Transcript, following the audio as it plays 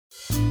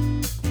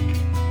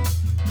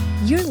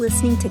You're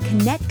listening to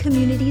Connect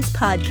Communities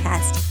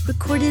podcast,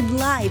 recorded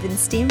live in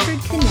Stamford,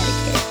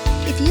 Connecticut.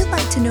 If you'd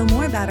like to know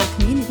more about our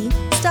community,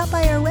 stop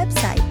by our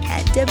website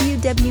at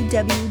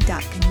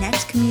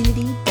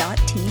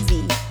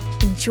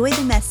www.connectcommunity.tv. Enjoy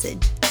the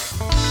message.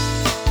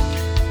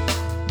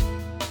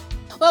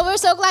 Well, we're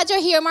so glad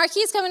you're here.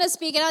 Marquis coming to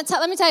speak, and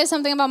let me tell you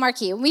something about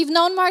Marquis. We've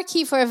known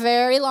Marquis for a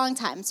very long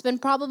time. It's been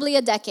probably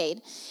a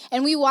decade,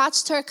 and we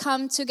watched her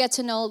come to get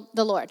to know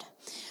the Lord,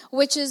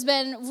 which has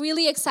been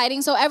really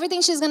exciting. So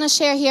everything she's going to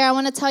share here, I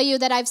want to tell you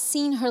that I've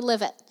seen her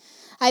live it.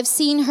 I've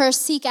seen her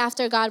seek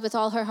after God with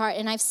all her heart,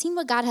 and I've seen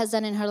what God has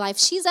done in her life.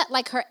 She's at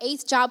like her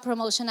 8th job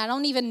promotion. I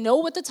don't even know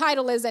what the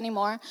title is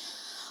anymore.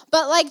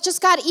 But like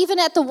just God, even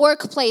at the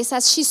workplace,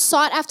 as she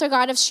sought after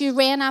God, if she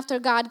ran after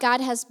God, God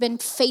has been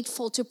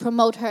faithful to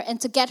promote her and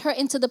to get her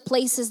into the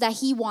places that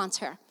He wants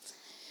her.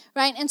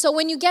 Right? And so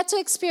when you get to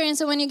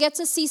experience and when you get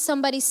to see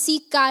somebody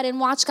seek God and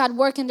watch God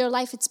work in their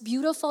life, it's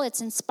beautiful,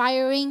 it's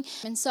inspiring.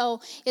 And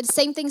so it's the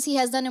same things He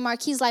has done in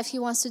Marquis' life, He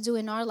wants to do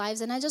in our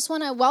lives. And I just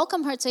want to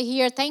welcome her to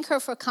here. Thank her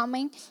for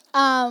coming.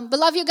 But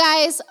love you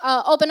guys.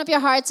 Open up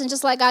your hearts and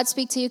just let God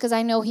speak to you because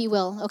I know He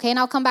will. Okay? And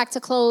I'll come back to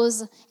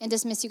close and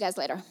dismiss you guys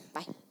later.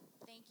 Bye.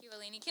 Thank you,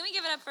 Alini. Can we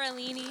give it up for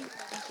Alini?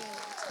 Thank you.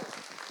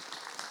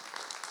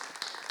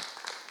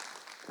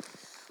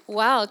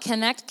 Well,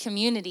 Connect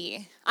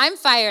Community. I'm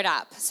fired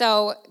up.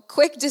 So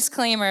quick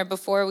disclaimer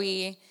before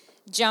we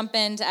jump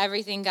into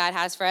everything God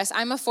has for us.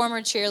 I'm a former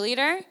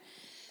cheerleader.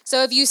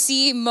 So if you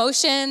see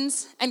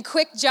motions and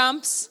quick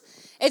jumps,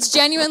 it's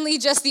genuinely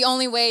just the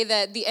only way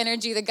that the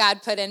energy that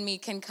God put in me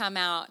can come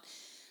out.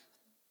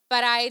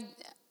 But I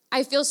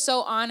feel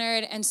so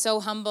honored and so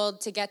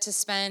humbled to get to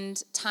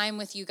spend time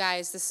with you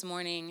guys this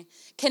morning.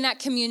 Connect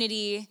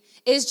Community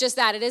is just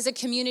that. It is a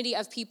community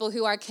of people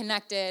who are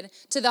connected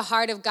to the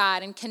heart of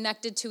God and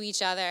connected to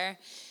each other.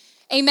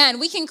 Amen.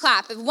 We can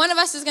clap. If one of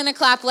us is going to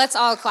clap, let's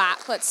all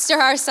clap. Let's stir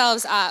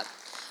ourselves up.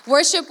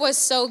 Worship was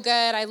so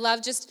good. I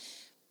love just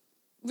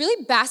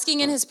really basking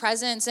in His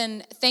presence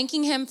and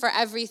thanking Him for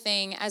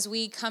everything as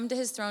we come to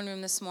His throne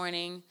room this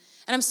morning.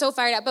 And I'm so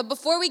fired up. But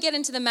before we get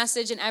into the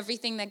message and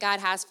everything that God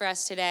has for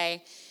us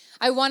today,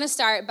 I want to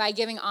start by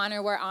giving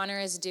honor where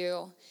honor is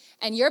due.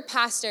 And your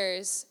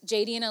pastors,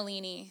 JD and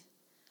Alini,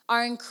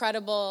 are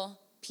incredible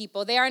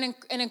people. They are an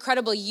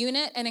incredible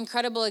unit, an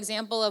incredible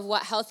example of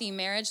what healthy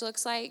marriage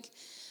looks like.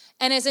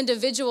 And as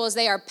individuals,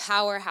 they are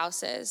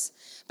powerhouses.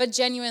 But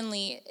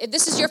genuinely, if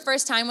this is your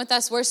first time with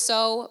us, we're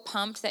so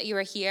pumped that you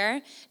are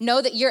here.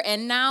 Know that you're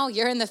in now.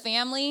 You're in the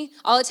family.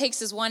 All it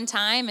takes is one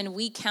time, and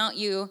we count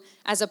you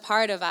as a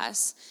part of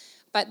us.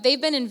 But they've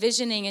been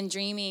envisioning and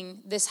dreaming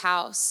this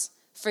house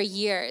for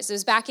years. It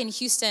was back in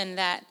Houston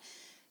that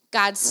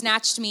God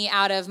snatched me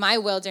out of my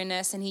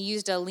wilderness, and He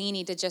used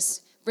Alini to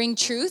just bring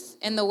truth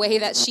in the way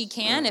that she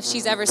can. If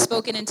she's ever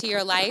spoken into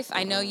your life,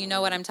 I know you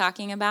know what I'm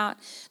talking about.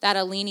 That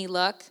Alini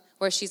look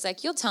where she's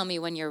like, you'll tell me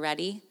when you're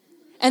ready.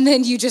 And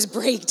then you just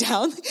break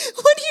down.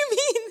 What do you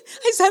mean?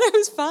 I said I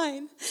was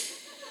fine.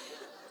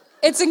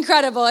 It's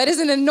incredible. It is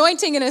an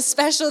anointing and a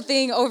special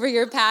thing over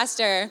your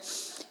pastor.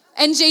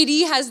 And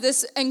JD has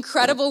this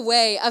incredible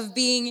way of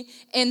being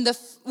in the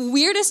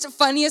weirdest,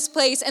 funniest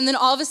place. And then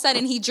all of a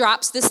sudden he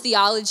drops this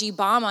theology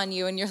bomb on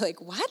you. And you're like,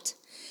 what?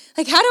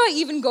 Like, how do I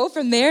even go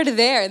from there to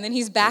there? And then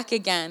he's back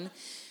again.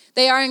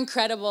 They are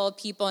incredible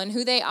people, and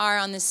who they are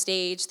on the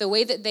stage, the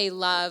way that they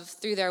love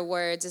through their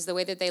words is the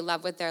way that they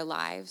love with their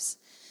lives.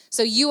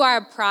 So you are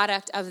a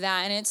product of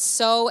that, and it's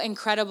so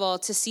incredible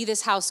to see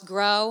this house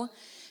grow,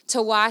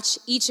 to watch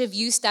each of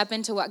you step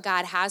into what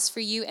God has for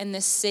you in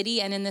this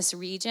city and in this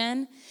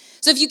region.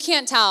 So if you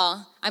can't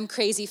tell, I'm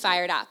crazy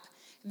fired up.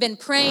 Been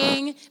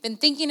praying, been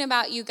thinking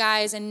about you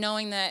guys, and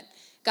knowing that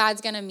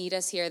God's going to meet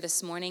us here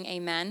this morning.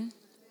 Amen.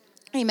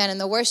 Amen.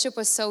 And the worship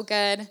was so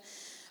good.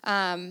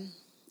 I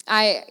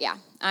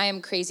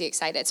am crazy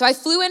excited. So I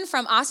flew in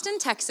from Austin,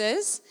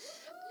 Texas.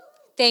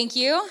 Thank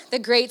you. The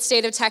great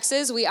state of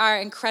Texas. We are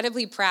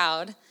incredibly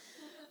proud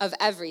of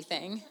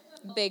everything.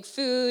 Big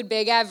food,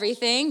 big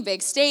everything,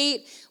 big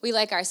state. We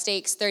like our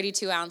steaks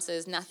 32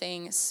 ounces,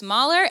 nothing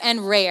smaller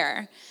and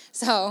rare.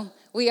 So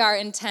we are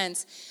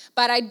intense.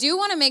 But I do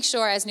want to make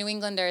sure as New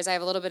Englanders, I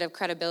have a little bit of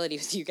credibility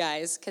with you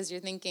guys because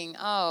you're thinking,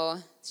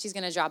 oh, she's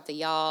going to drop the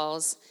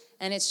y'alls.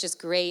 And it's just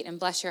great, and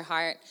bless your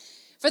heart.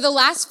 For the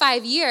last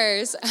 5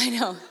 years, I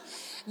know,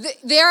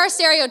 there are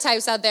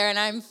stereotypes out there, and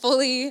I'm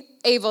fully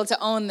able to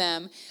own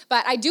them.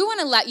 But I do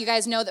want to let you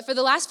guys know that for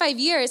the last 5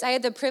 years, I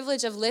had the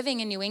privilege of living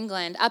in New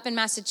England, up in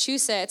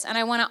Massachusetts, and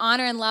I want to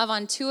honor and love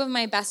on 2 of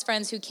my best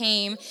friends who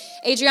came,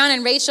 Adriana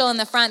and Rachel in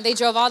the front. They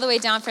drove all the way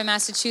down from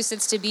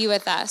Massachusetts to be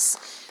with us.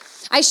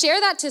 I share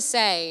that to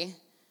say,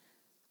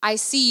 I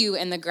see you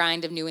in the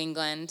grind of New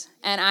England,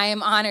 and I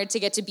am honored to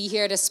get to be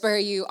here to spur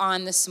you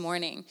on this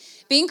morning.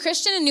 Being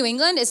Christian in New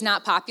England is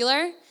not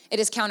popular. It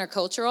is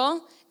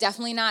countercultural,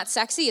 definitely not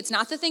sexy. It's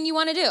not the thing you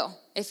want to do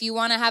if you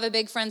want to have a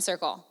big friend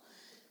circle.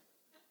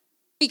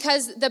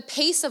 Because the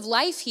pace of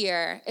life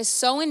here is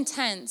so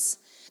intense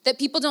that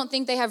people don't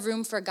think they have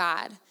room for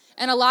God.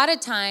 And a lot of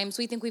times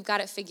we think we've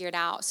got it figured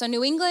out. So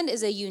New England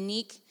is a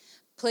unique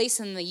place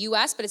in the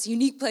U.S., but it's a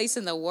unique place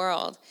in the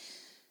world.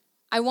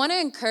 I want to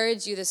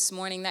encourage you this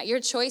morning that your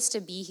choice to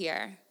be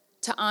here,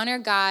 to honor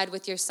God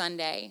with your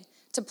Sunday,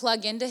 to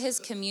plug into his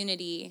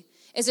community,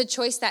 is a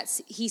choice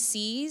that he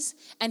sees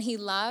and he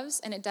loves,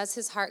 and it does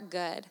his heart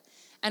good.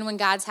 And when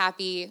God's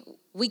happy,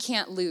 we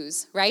can't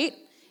lose, right?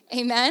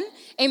 Amen?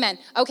 Amen.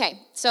 Okay,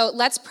 so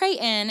let's pray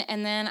in,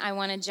 and then I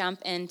want to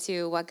jump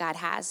into what God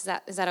has.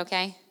 Is that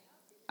okay?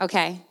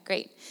 Okay,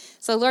 great.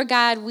 So Lord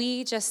God,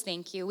 we just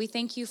thank you. We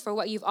thank you for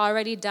what you've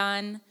already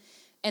done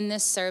in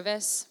this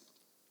service.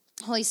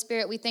 Holy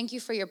Spirit, we thank you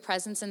for your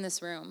presence in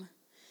this room,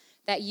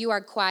 that you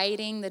are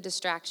quieting the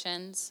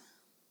distractions,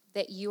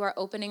 that you are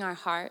opening our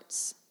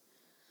hearts.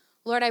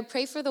 Lord, I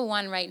pray for the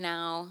one right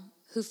now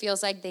who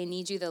feels like they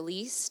need you the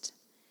least,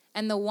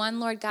 and the one,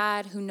 Lord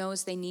God, who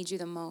knows they need you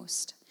the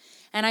most.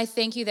 And I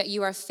thank you that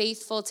you are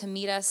faithful to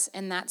meet us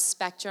in that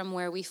spectrum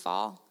where we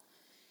fall.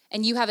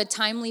 And you have a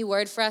timely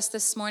word for us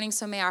this morning,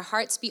 so may our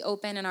hearts be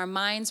open and our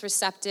minds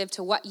receptive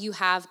to what you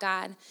have,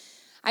 God.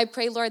 I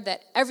pray, Lord,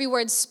 that every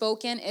word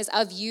spoken is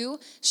of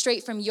you,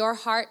 straight from your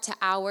heart to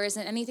ours,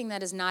 and anything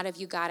that is not of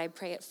you, God, I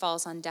pray it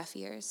falls on deaf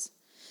ears.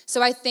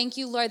 So I thank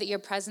you, Lord, that your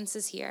presence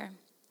is here.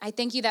 I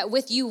thank you that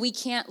with you we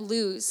can't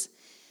lose.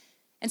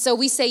 And so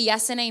we say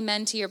yes and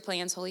amen to your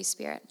plans, Holy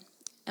Spirit.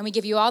 And we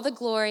give you all the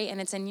glory, and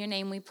it's in your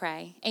name we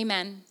pray.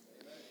 Amen.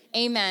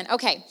 Amen.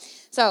 Okay,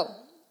 so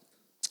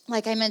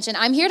like I mentioned,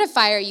 I'm here to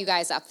fire you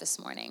guys up this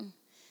morning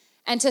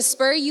and to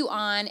spur you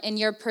on in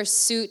your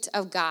pursuit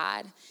of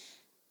God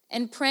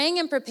and praying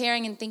and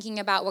preparing and thinking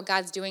about what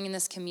God's doing in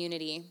this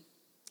community.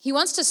 He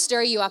wants to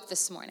stir you up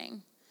this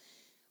morning.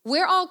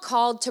 We're all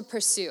called to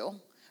pursue,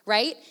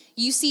 right?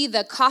 You see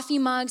the coffee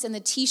mugs and the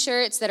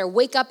t-shirts that are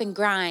wake up and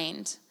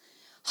grind,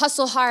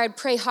 hustle hard,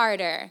 pray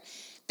harder.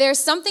 There's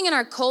something in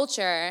our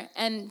culture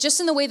and just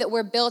in the way that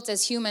we're built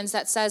as humans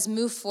that says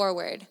move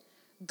forward,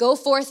 go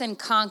forth and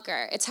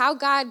conquer. It's how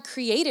God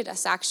created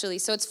us, actually.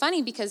 So it's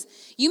funny because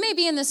you may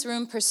be in this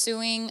room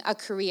pursuing a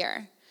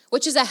career,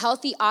 which is a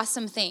healthy,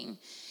 awesome thing.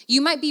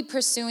 You might be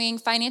pursuing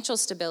financial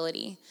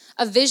stability,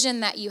 a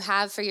vision that you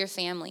have for your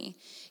family.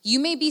 You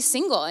may be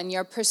single and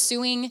you're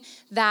pursuing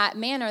that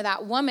man or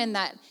that woman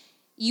that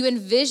you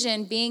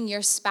envision being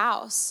your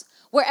spouse.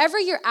 Wherever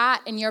you're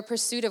at in your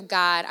pursuit of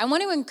God, I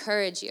want to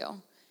encourage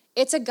you.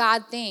 It's a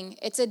God thing.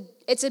 It's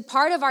a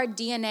part of our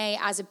DNA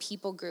as a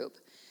people group.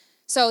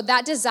 So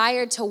that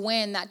desire to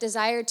win, that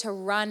desire to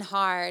run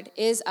hard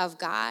is of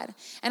God.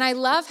 And I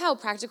love how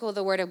practical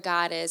the word of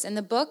God is. In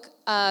the book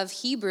of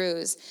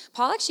Hebrews,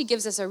 Paul actually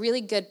gives us a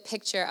really good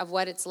picture of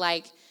what it's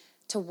like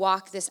to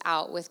walk this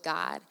out with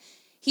God.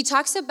 He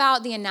talks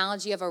about the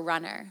analogy of a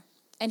runner.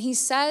 And he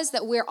says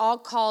that we're all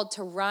called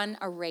to run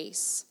a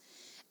race.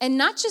 And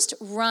not just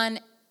run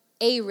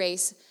a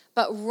race,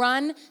 but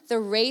run the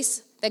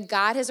race that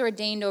God has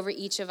ordained over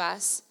each of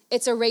us.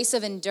 It's a race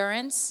of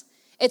endurance.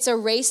 It's a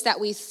race that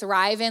we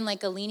thrive in,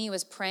 like Alini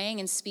was praying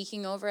and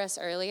speaking over us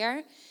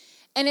earlier.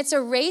 And it's a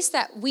race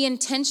that we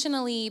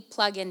intentionally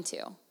plug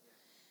into.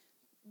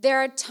 There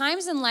are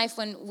times in life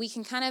when we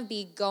can kind of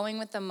be going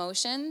with the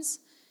motions,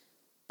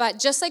 but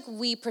just like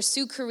we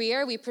pursue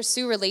career, we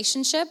pursue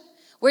relationship,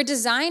 we're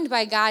designed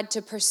by God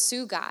to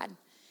pursue God.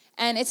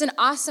 And it's an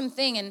awesome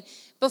thing. And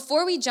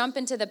before we jump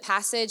into the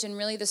passage and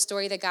really the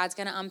story that God's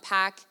going to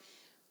unpack,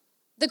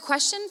 the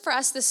question for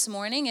us this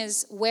morning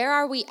is, where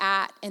are we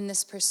at in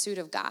this pursuit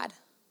of God?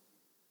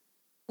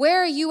 Where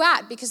are you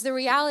at? Because the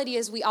reality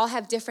is we all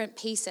have different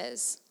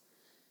paces.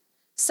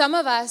 Some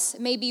of us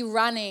may be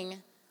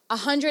running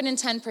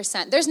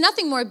 110%. There's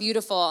nothing more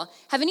beautiful.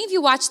 Have any of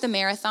you watched the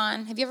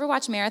marathon? Have you ever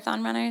watched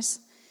marathon runners?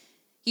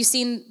 You've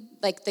seen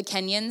like the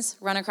Kenyans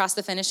run across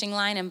the finishing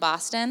line in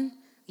Boston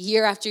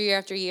year after year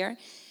after year.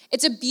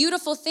 It's a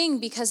beautiful thing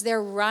because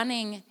they're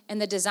running in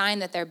the design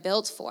that they're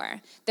built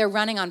for. They're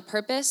running on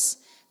purpose.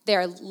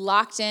 They're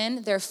locked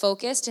in. They're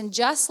focused. And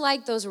just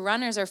like those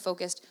runners are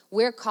focused,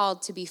 we're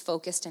called to be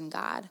focused in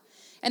God.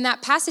 And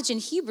that passage in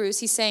Hebrews,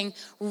 he's saying,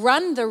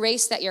 run the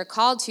race that you're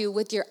called to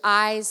with your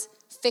eyes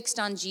fixed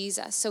on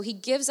Jesus. So he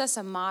gives us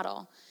a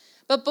model.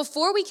 But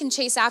before we can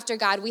chase after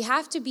God, we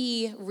have to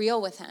be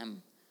real with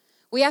him.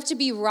 We have to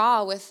be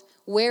raw with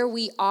where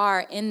we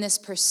are in this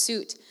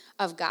pursuit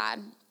of God.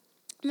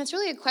 And that's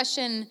really a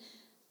question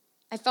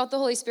I felt the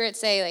Holy Spirit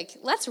say, like,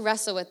 let's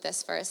wrestle with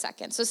this for a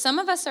second. So some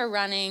of us are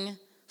running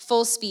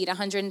full speed,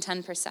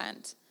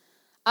 110%.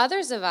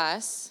 Others of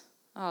us,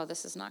 oh,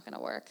 this is not going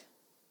to work.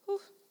 Whew.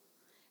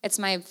 It's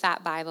my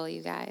fat Bible,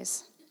 you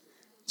guys.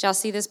 Did y'all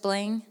see this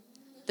bling?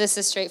 This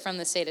is straight from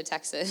the state of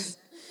Texas.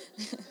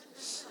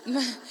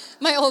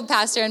 My old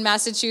pastor in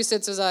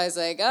Massachusetts was always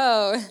like,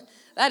 oh,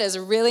 that is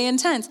really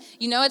intense.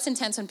 You know it's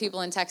intense when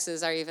people in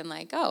Texas are even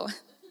like, oh,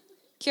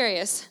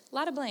 curious. A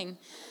lot of bling.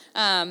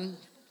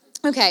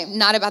 Okay,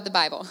 not about the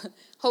Bible.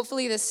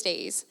 Hopefully this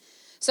stays.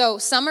 So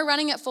some are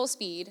running at full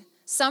speed.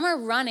 Some are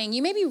running.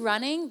 You may be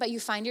running, but you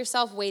find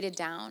yourself weighted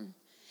down.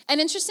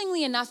 And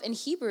interestingly enough, in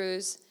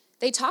Hebrews,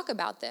 they talk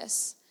about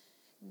this.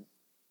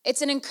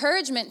 It's an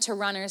encouragement to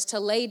runners to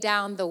lay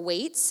down the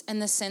weights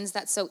and the sins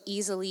that so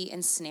easily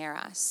ensnare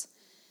us.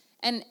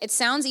 And it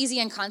sounds easy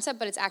in concept,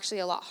 but it's actually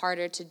a lot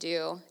harder to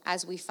do,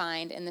 as we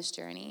find in this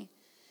journey.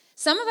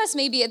 Some of us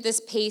may be at this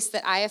pace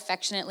that I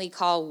affectionately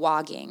call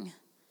wogging.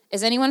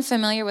 Is anyone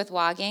familiar with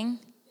wogging?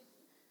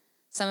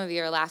 Some of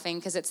you are laughing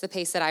because it's the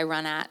pace that I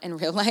run at in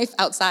real life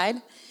outside.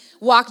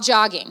 Walk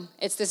jogging.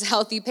 It's this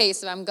healthy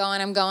pace of I'm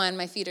going,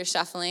 my feet are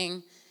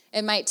shuffling.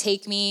 It might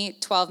take me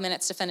 12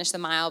 minutes to finish the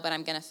mile, but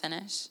I'm going to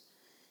finish.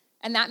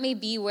 And that may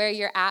be where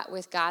you're at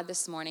with God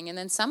this morning. And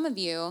then some of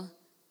you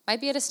might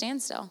be at a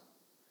standstill.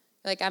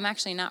 Like, I'm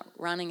actually not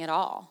running at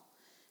all.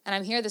 And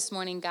I'm here this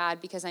morning,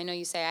 God, because I know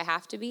you say I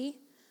have to be,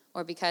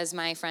 or because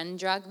my friend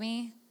drugged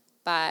me,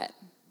 but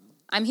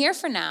I'm here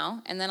for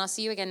now, and then I'll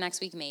see you again next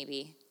week,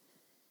 maybe.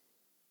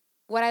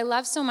 What I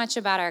love so much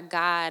about our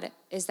God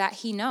is that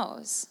he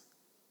knows.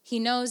 He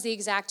knows the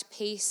exact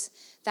pace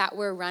that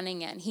we're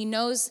running in. He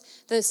knows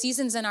the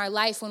seasons in our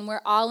life when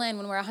we're all in,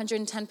 when we're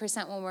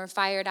 110%, when we're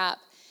fired up.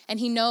 And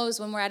he knows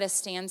when we're at a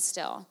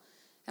standstill.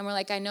 And we're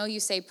like, I know you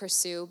say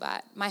pursue,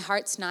 but my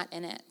heart's not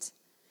in it.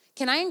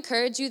 Can I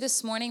encourage you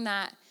this morning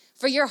that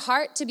for your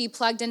heart to be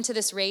plugged into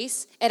this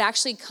race, it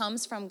actually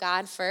comes from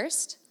God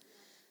first?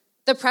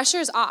 The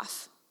pressure's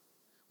off.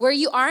 Where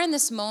you are in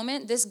this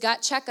moment, this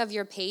gut check of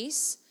your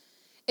pace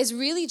is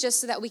really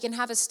just so that we can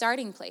have a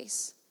starting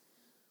place.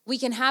 We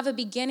can have a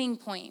beginning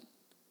point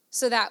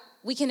so that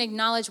we can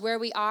acknowledge where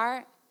we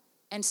are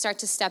and start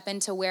to step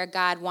into where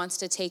God wants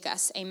to take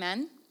us.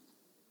 Amen?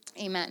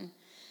 Amen.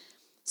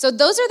 So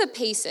those are the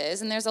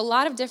paces, and there's a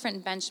lot of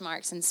different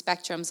benchmarks and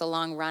spectrums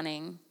along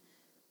running.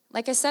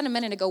 Like I said a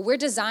minute ago, we're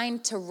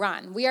designed to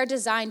run. We are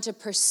designed to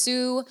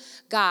pursue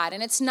God.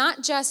 And it's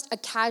not just a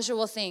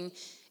casual thing.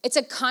 It's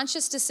a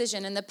conscious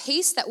decision. And the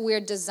pace that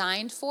we're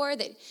designed for,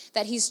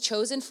 that he's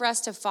chosen for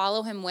us to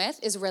follow him with,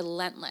 is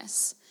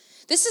relentless.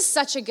 This is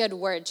such a good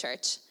word,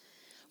 church.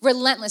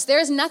 Relentless. There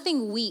is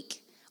nothing weak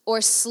or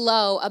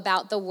slow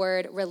about the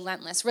word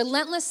relentless.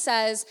 Relentless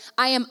says,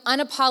 I am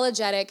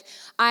unapologetic.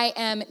 I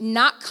am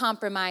not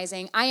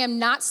compromising. I am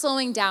not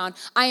slowing down.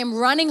 I am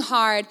running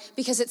hard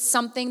because it's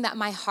something that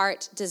my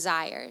heart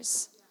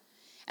desires.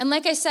 And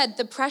like I said,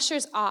 the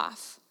pressure's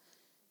off.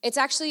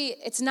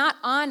 It's not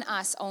on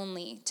us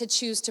only to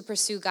choose to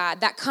pursue God.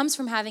 That comes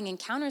from having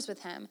encounters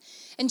with him.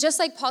 And just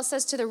like Paul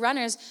says to the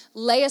runners,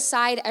 lay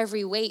aside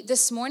every weight.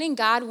 This morning,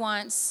 God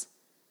wants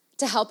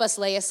to help us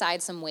lay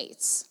aside some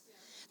weights.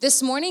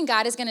 This morning,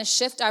 God is going to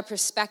shift our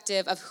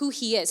perspective of who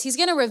he is. He's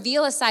going to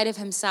reveal a side of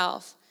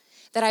himself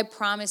that I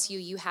promise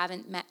you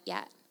haven't met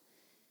yet.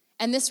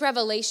 And this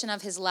revelation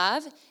of his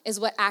love is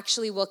what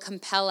actually will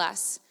compel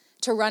us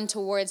to run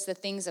towards the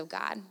things of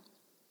God.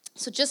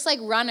 So just like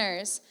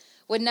runners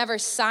would never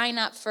sign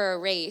up for a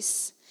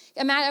race,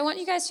 I want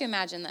you guys to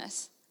imagine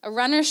this. A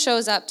runner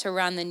shows up to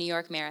run the New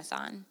York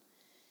Marathon.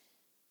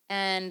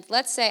 And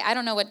let's say,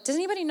 does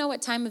anybody know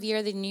what time of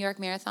year the New York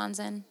Marathon's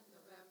in?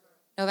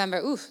 November.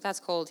 Oof, that's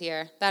cold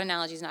here. That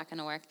analogy's not going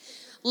to work.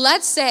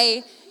 Let's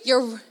say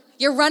you're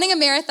running a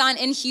marathon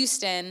in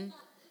Houston.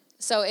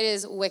 So it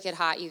is wicked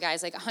hot, you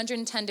guys, like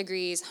 110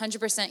 degrees,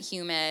 100%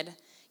 humid.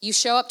 You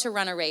show up to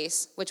run a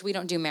race, which we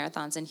don't do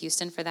marathons in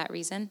Houston for that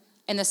reason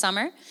in the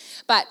summer.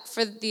 But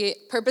for the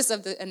purpose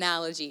of the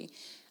analogy,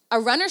 a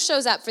runner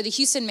shows up for the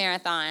Houston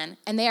Marathon,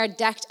 and they are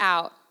decked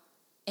out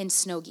in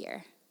snow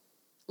gear.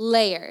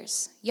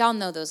 Layers. Y'all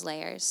know those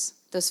layers.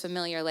 Those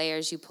familiar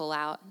layers you pull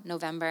out,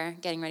 November,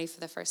 getting ready for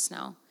the first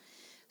snow.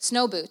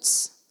 Snow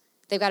boots.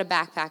 They've got a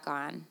backpack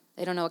on.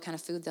 They don't know what kind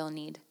of food they'll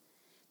need.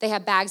 They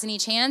have bags in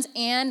each hand,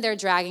 and they're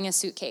dragging a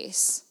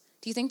suitcase.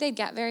 Do you think they'd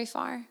get very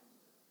far?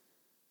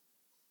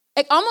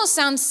 It almost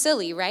sounds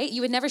silly, right?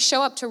 You would never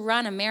show up to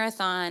run a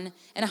marathon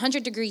in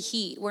 100-degree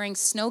heat wearing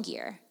snow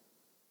gear.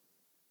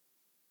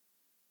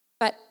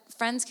 But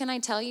friends, can I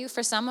tell you,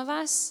 for some of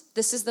us,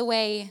 this is the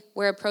way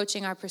we're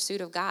approaching our pursuit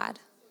of God.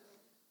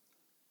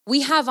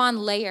 We have on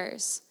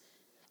layers,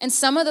 and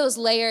some of those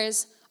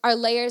layers are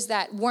layers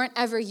that weren't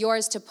ever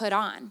yours to put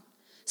on.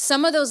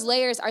 Some of those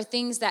layers are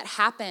things that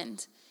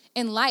happened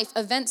in life,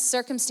 events,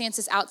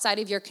 circumstances outside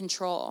of your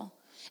control.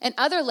 And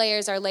other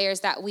layers are layers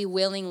that we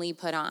willingly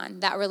put on,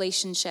 that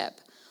relationship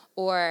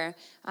or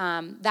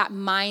that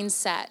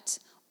mindset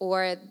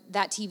or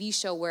that TV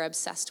show we're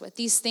obsessed with,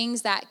 these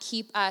things that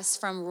keep us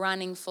from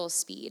running full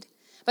speed.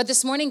 But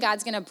this morning,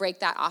 God's going to break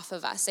that off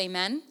of us,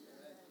 amen?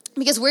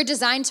 Because we're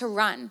designed to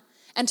run.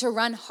 And to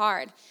run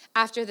hard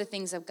after the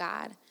things of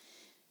God.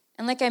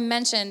 And like I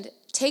mentioned,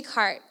 take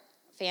heart,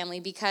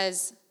 family,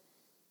 because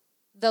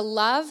the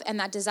love and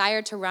that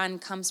desire to run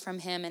comes from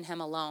him and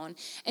him alone.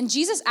 And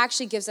Jesus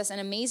actually gives us an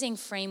amazing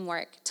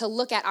framework to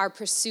look at our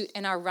pursuit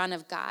and our run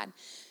of God.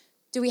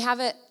 Do we have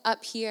it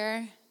up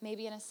here?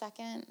 Maybe in a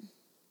second?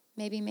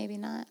 Maybe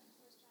not.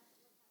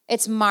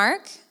 It's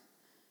Mark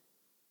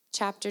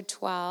chapter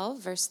 12,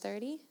 verse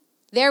 30.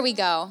 There we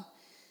go.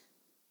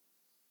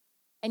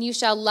 And you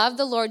shall love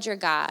the Lord your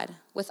God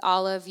with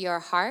all of your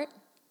heart,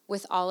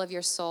 with all of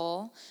your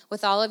soul,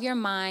 with all of your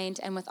mind,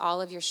 and with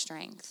all of your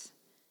strength.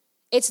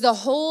 It's the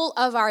whole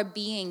of our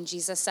being,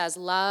 Jesus says,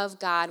 love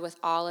God with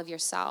all of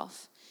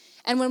yourself.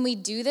 And when we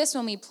do this,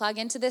 when we plug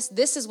into this,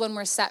 this is when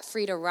we're set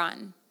free to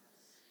run.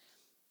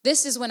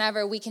 This is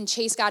whenever we can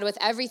chase God with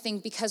everything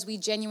because we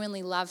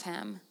genuinely love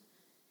him.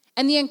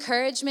 And the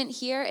encouragement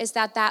here is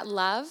that that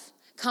love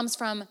comes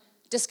from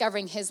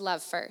discovering his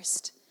love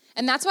first.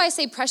 And that's why I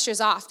say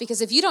pressure's off,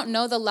 because if you don't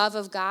know the love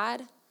of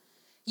God,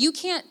 you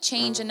can't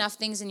change enough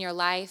things in your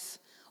life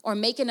or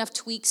make enough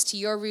tweaks to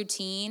your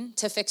routine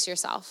to fix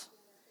yourself.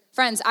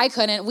 Friends, I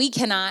couldn't, we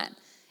cannot.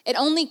 It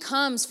only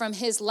comes from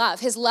his love.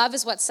 His love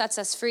is what sets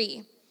us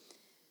free.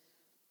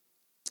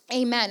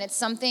 Amen. It's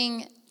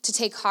something to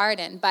take heart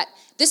in, but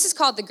this is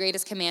called the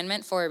greatest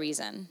commandment for a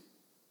reason.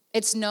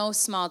 It's no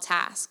small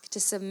task to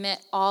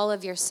submit all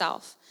of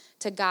yourself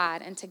to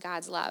God and to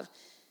God's love.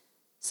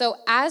 So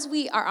as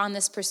we are on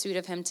this pursuit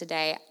of him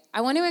today,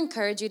 I want to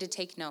encourage you to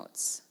take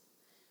notes.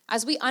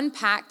 As we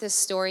unpack this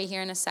story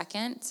here in a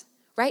second,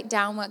 write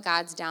down what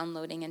God's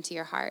downloading into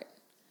your heart.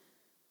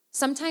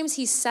 Sometimes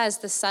he says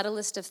the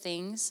subtlest of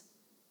things,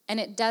 and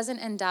it doesn't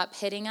end up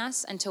hitting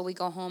us until we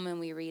go home and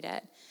we read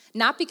it.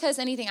 Not because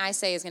anything I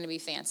say is going to be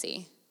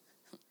fancy.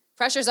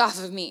 Pressure's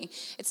off of me.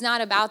 It's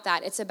not about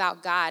that. It's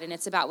about God, and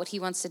it's about what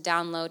he wants to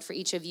download for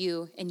each of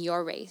you in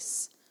your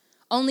race.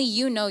 Only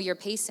you know your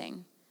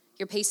pacing.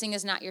 Your pacing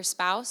is not your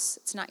spouse.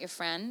 It's not your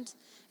friend.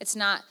 It's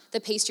not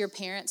the pace your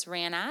parents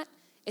ran at.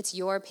 It's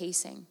your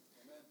pacing.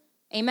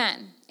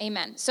 Amen.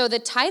 Amen. So the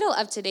title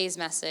of today's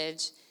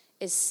message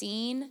is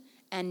Seen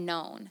and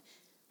Known.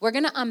 We're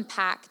going to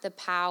unpack the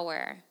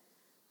power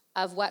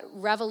of what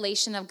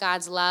revelation of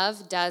God's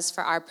love does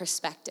for our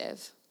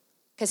perspective,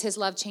 because his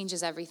love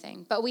changes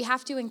everything. But we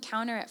have to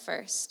encounter it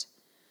first.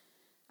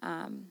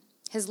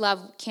 His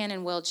love can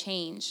and will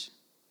change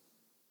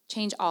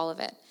all of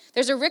it.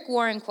 There's a Rick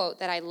Warren quote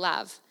that I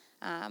love.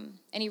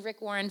 Any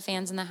Rick Warren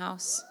fans in the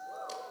house?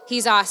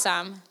 He's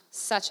awesome.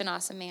 Such an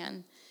awesome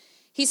man.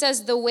 He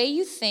says, the way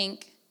you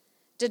think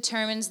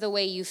determines the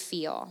way you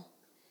feel,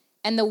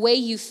 and the way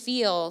you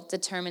feel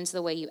determines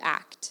the way you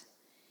act.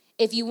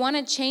 If you want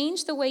to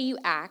change the way you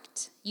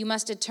act, you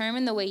must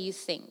determine the way you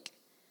think.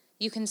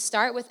 You can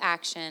start with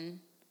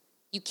action.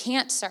 You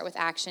can't start with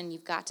action.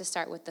 You've got to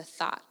start with the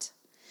thought.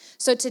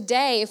 So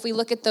today, if we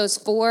look at those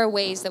 4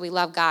 ways that we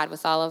love God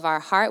with all of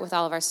our heart, with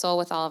all of our soul,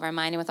 with all of our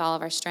mind, and with all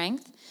of our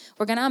strength,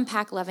 we're going to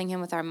unpack loving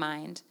him with our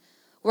mind.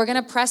 We're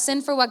going to press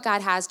in for what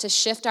God has to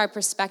shift our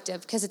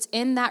perspective, because it's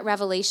in that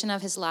revelation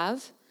of his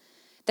love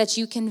that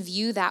you can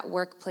view that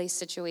workplace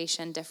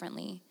situation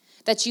differently,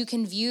 that you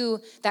can view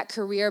that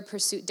career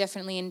pursuit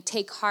differently and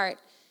take heart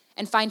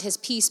and find his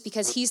peace,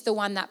 because he's the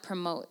one that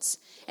promotes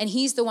and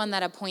he's the one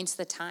that appoints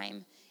the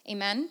time.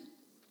 Amen?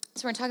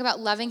 So we're going to talk about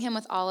loving him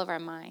with all of our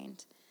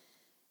mind.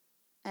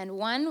 And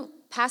one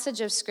passage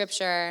of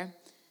scripture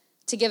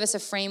to give us a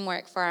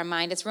framework for our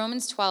mind, it's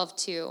Romans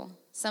 12:2.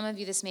 Some of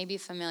you, this may be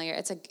familiar.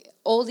 It's an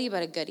oldie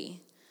but a goodie.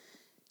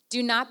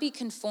 Do not be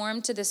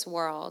conformed to this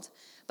world,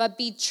 but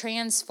be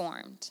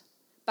transformed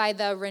by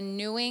the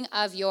renewing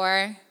of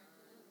your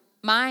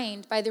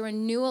mind, by the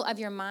renewal of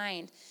your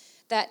mind.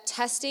 That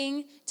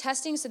testing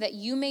so that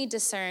you may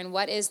discern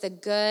what is the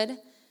good,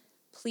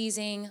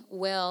 pleasing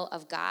will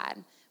of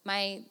God.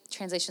 My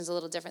translation is a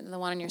little different than the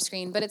one on your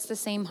screen, but it's the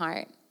same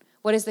heart.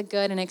 What is the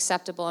good and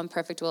acceptable and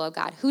perfect will of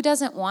God? Who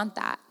doesn't want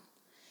that?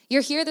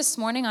 You're here this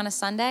morning on a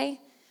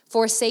Sunday,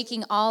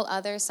 forsaking all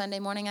other Sunday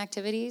morning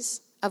activities,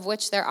 of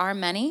which there are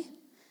many,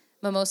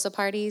 mimosa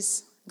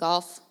parties,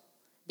 golf,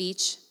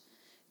 beach,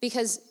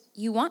 because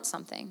you want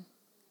something.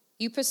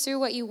 You pursue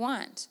what you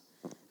want,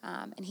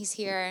 and he's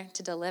here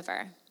to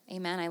deliver.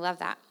 Amen. I love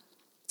that.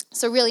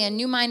 So really, a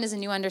new mind is a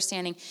new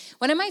understanding.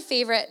 One of my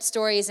favorite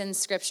stories in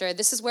Scripture,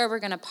 this is where we're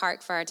going to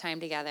park for our time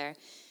together,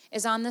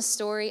 is on the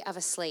story of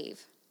a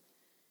slave.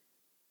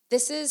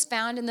 This is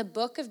found in the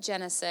book of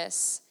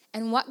Genesis,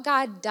 and what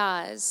God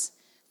does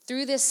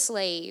through this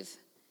slave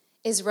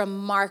is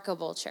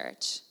remarkable,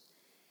 church.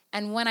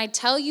 And when I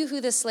tell you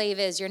who the slave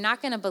is, you're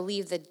not going to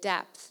believe the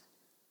depth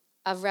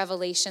of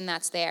revelation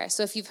that's there.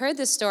 So if you've heard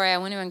this story, I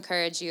want to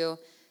encourage you,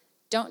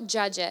 don't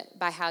judge it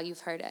by how you've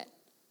heard it,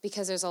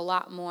 because there's a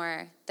lot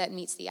more that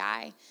meets the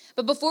eye.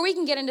 But before we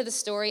can get into the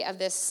story of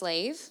this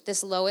slave,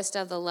 this lowest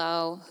of the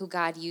low, who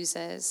God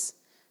uses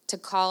to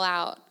call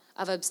out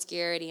of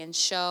obscurity and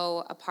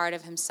show a part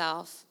of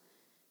himself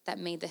that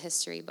made the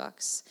history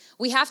books,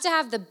 we have to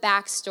have the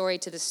backstory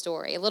to the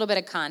story, a little bit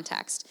of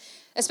context.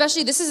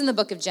 Especially, this is in the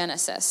book of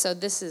Genesis, so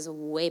this is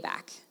way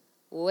back,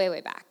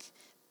 way back.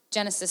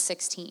 Genesis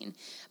 16.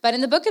 But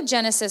in the book of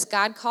Genesis,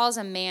 God calls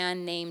a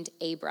man named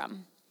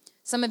Abram.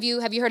 Some of you,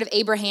 have you heard of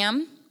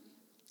Abraham?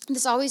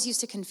 This always used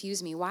to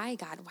confuse me. Why,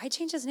 God? Why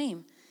change his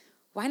name?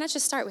 Why not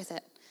just start with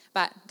it?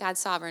 But God's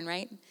sovereign,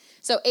 right?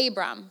 So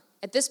Abram,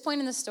 at this point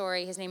in the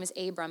story, his name is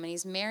Abram, and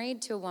he's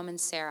married to a woman,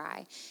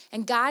 Sarai.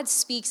 And God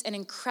speaks an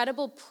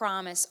incredible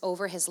promise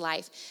over his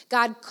life.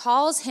 God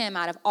calls him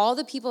out of all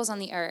the peoples on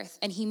the earth,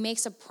 and he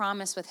makes a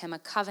promise with him, a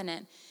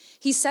covenant.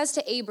 He says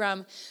to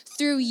Abram,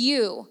 through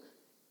you,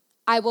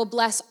 I will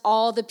bless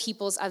all the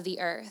peoples of the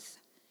earth.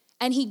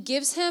 And he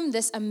gives him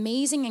this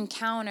amazing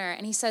encounter,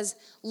 and he says,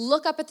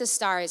 look up at the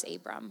stars,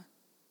 Abram.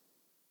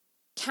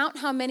 Count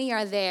how many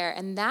are there,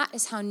 and that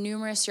is how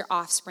numerous your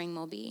offspring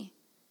will be.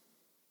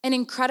 An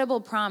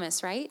incredible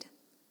promise, right?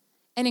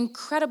 An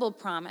incredible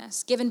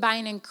promise given by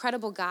an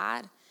incredible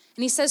God.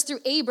 And he says through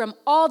Abram,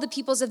 all the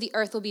peoples of the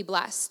earth will be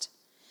blessed.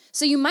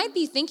 So you might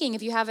be thinking,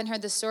 if you haven't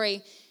heard the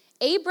story,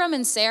 Abram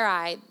and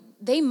Sarai,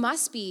 they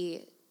must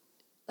be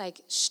like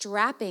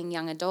strapping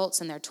young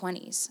adults in their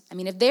 20s. I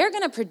mean, if they're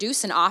going to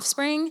produce an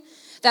offspring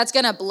that's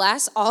going to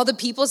bless all the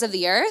peoples of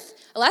the earth,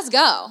 let's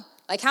go.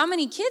 Like, how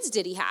many kids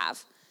did he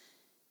have?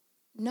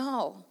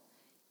 No.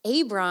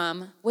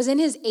 Abram was in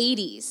his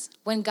 80s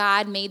when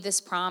God made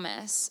this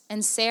promise,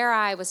 and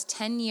Sarai was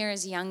 10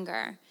 years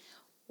younger,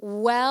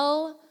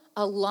 well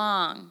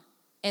along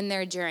in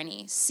their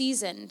journey,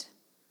 seasoned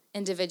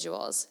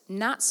individuals,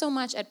 not so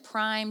much at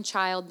prime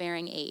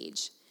childbearing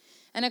age.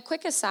 And a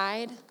quick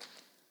aside,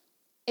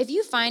 if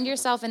you find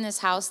yourself in this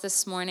house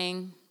this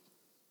morning,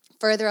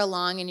 further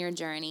along in your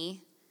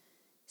journey,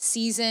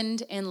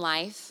 seasoned in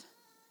life,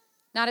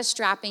 not a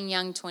strapping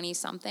young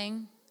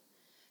 20-something,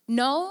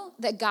 know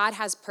that God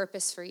has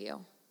purpose for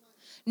you.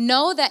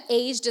 Know that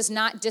age does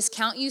not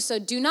discount you, so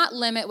do not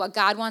limit what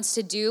God wants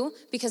to do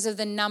because of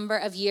the number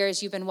of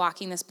years you've been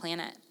walking this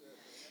planet.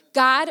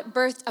 God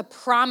birthed a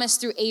promise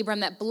through Abram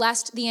that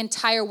blessed the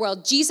entire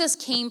world. Jesus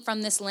came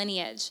from this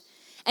lineage,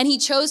 and he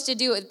chose to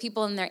do it with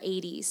people in their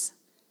 80s.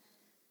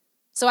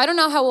 So I don't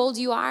know how old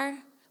you are,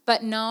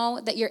 but know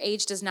that your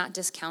age does not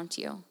discount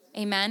you.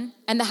 Amen?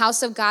 And the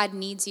house of God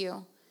needs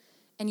you.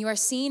 And you are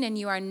seen, and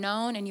you are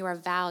known, and you are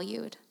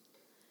valued.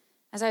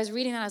 As I was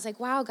reading that, I was like,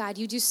 wow, God,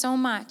 you do so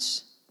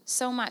much,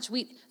 so much.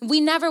 We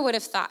never would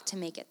have thought to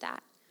make it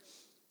that.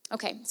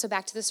 Okay, so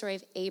back to the story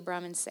of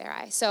Abram and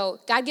Sarai. So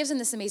God gives them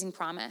this amazing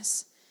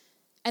promise,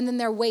 and then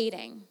they're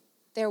waiting,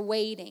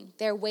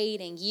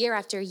 year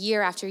after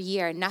year after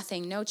year,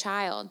 nothing, no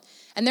child.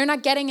 And they're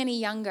not getting any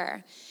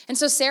younger. And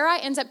so Sarai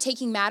ends up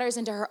taking matters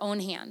into her own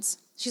hands.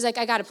 She's like,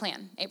 I got a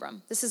plan,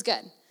 Abram. This is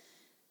good.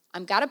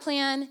 I've got a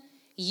plan.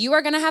 You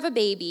are going to have a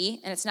baby,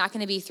 and it's not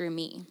going to be through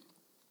me.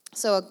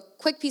 So a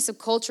quick piece of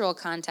cultural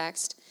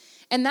context.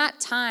 In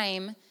that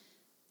time,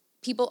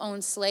 people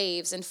owned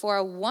slaves. And for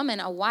a woman,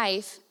 a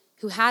wife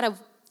who had a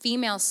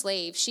female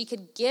slave, she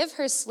could give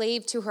her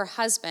slave to her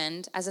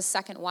husband as a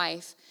second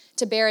wife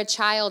to bear a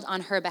child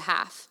on her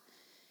behalf.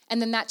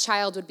 And then that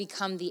child would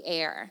become the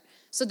heir.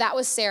 So that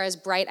was Sarah's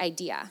bright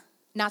idea.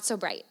 Not so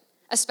bright,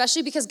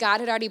 especially because God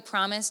had already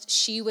promised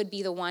she would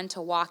be the one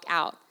to walk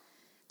out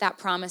that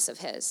promise of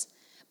his.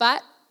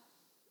 But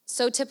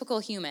so typical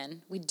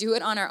human, we do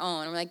it on our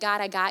own. We're like, God,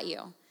 I got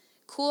you.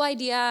 Cool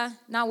idea,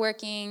 not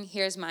working,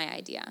 here's my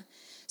idea.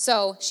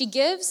 So she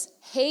gives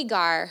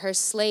Hagar, her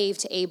slave,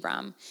 to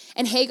Abram,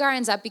 and Hagar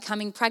ends up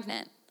becoming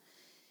pregnant.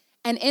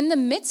 And in the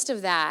midst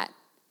of that,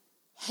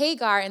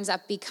 Hagar ends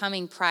up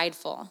becoming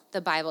prideful,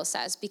 the Bible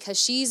says, because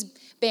she's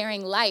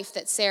bearing life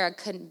that Sarah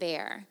couldn't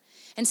bear.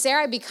 And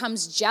Sarah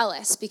becomes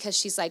jealous because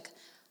she's like,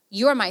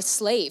 you're my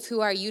slave.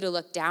 Who are you to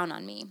look down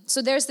on me?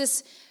 So there's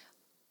this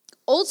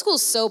old school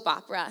soap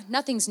opera.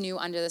 Nothing's new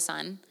under the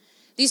sun.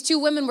 These two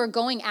women were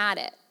going at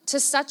it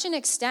to such an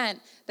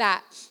extent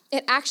that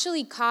it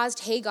actually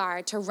caused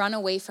Hagar to run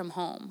away from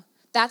home.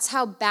 That's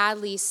how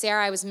badly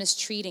Sarai was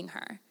mistreating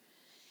her.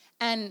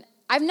 And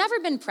I've never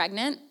been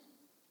pregnant,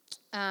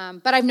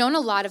 but I've known a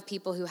lot of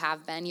people who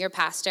have been, your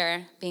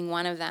pastor being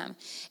one of them.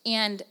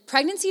 And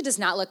pregnancy does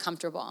not look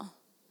comfortable.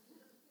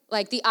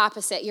 Like the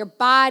opposite. Your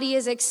body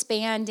is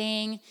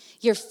expanding,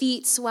 your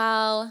feet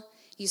swell,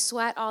 you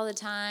sweat all the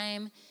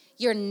time,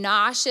 you're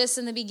nauseous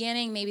in the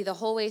beginning, maybe the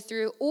whole way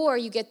through, or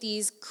you get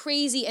these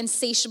crazy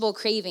insatiable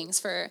cravings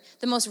for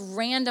the most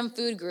random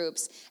food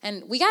groups.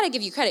 And we got to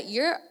give you credit.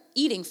 You're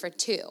eating for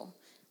two.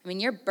 I mean,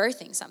 you're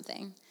birthing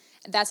something.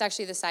 That's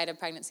actually the side of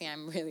pregnancy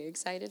I'm really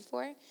excited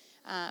for.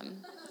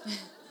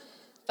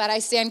 But I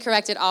stand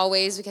corrected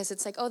always because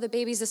it's like, oh, the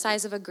baby's the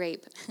size of a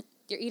grape.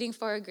 You're eating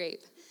for a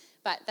grape.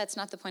 But that's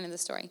not the point of the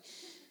story.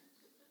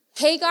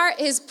 Hagar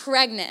is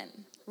pregnant,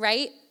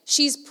 right?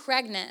 She's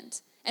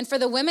pregnant. And for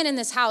the women in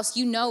this house,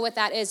 you know what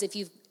that is if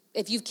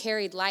you've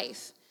carried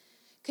life.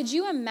 Could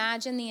you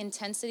imagine the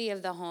intensity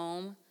of the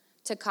home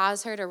to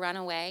cause her to run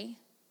away?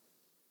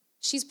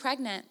 She's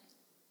pregnant.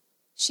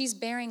 She's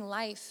bearing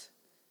life.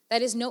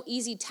 That is no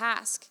easy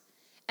task.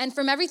 And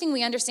from everything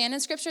we understand in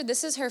Scripture,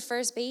 this is her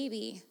first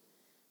baby.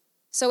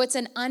 So it's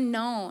an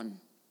unknown.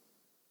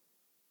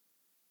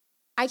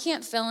 I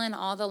can't fill in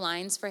all the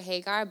lines for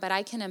Hagar, but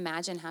I can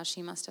imagine how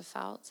she must have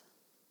felt.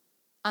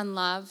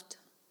 Unloved,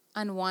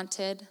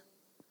 unwanted,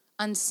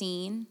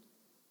 unseen.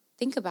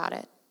 Think about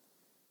it.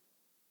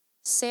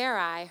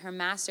 Sarai, her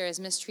master, is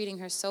mistreating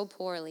her so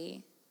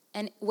poorly.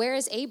 And where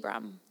is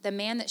Abram, the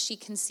man that she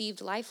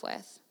conceived life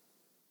with?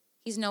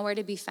 He's nowhere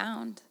to be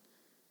found.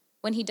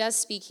 When he does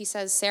speak, he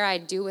says, Sarai,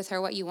 do with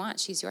her what you want.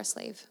 She's your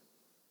slave.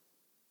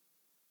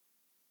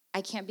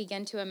 I can't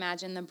begin to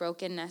imagine the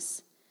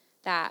brokenness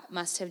that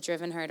must have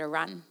driven her to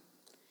run.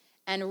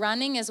 And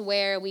running is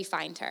where we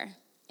find her,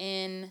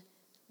 in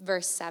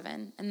verse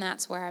 7. And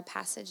that's where our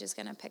passage is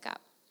going to pick up.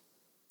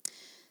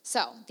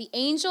 So, the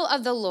angel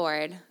of the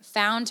Lord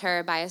found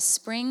her by a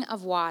spring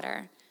of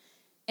water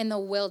in the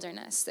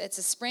wilderness. It's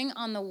a spring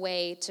on the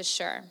way to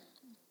Shur.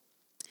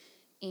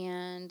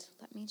 And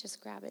let me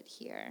just grab it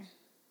here.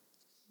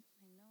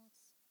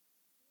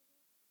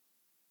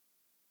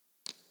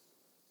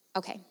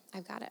 Okay,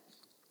 I've got it.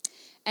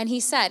 And he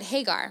said,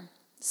 Hagar,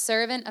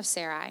 servant of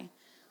Sarai,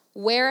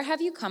 where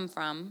have you come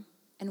from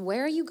and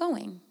where are you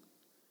going?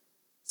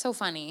 So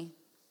funny.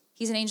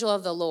 He's an angel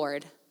of the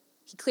Lord.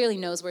 He clearly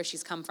knows where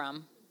she's come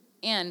from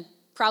and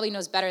probably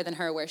knows better than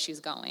her where she's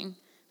going.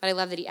 But I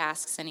love that he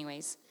asks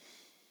anyways.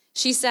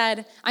 She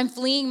said, I'm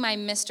fleeing my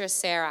mistress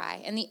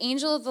Sarai. And the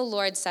angel of the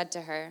Lord said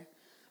to her,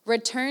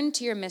 return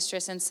to your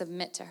mistress and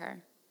submit to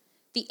her.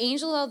 The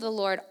angel of the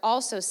Lord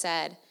also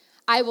said,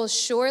 I will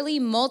surely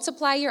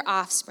multiply your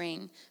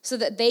offspring so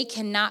that they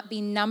cannot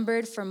be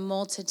numbered for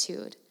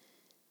multitude.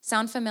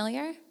 Sound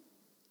familiar?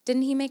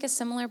 Didn't he make a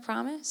similar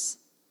promise?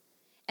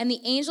 And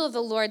the angel of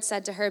the Lord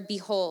said to her,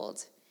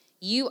 behold,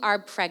 you are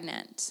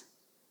pregnant.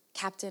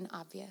 Captain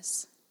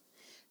Obvious.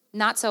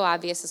 Not so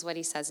obvious is what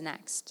he says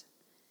next.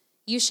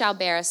 You shall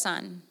bear a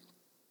son,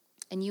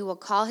 and you will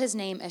call his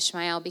name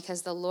Ishmael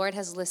because the Lord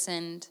has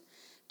listened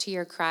to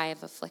your cry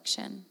of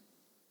affliction.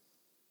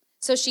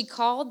 So she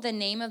called the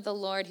name of the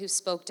Lord who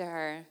spoke to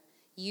her,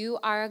 you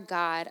are a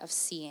God of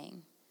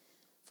seeing.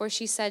 For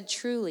she said,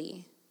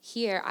 truly,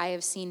 here I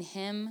have seen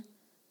him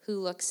who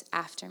looks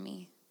after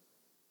me.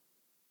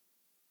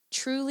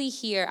 Truly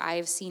here I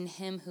have seen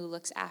him who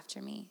looks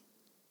after me.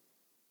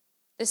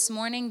 This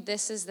morning,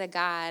 this is the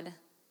God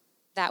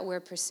that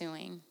we're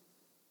pursuing.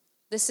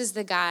 This is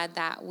the God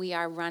that we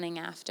are running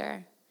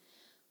after.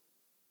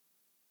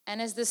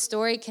 And as the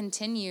story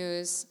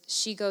continues,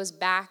 she goes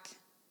back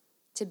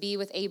to be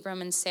with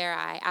Abram and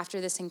Sarai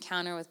after this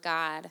encounter with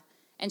God.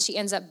 And she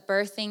ends up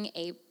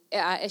birthing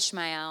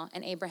Ishmael,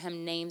 and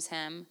Abraham names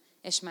him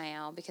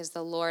Ishmael because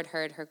the Lord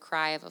heard her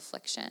cry of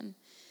affliction.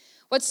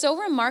 What's so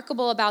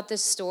remarkable about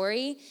this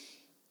story,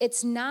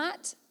 it's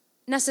not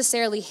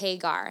necessarily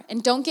Hagar.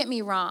 And don't get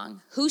me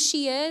wrong, who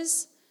she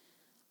is,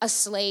 a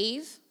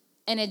slave,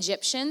 an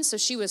Egyptian, so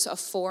she was a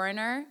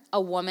foreigner,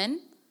 a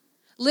woman,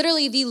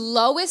 literally the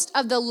lowest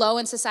of the low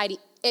in society.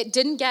 It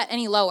didn't get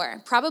any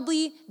lower.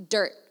 Probably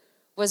dirt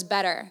was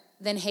better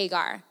than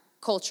Hagar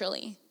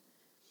culturally.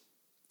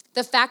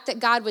 The fact that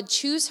God would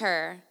choose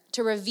her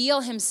to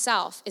reveal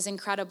himself is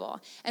incredible.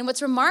 And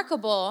what's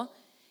remarkable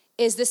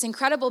is this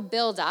incredible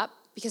buildup,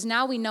 because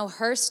now we know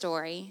her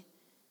story,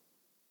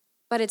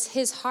 but it's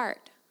his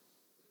heart.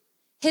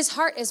 His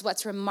heart is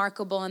what's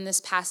remarkable in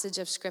this passage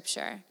of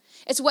Scripture.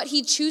 It's what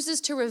he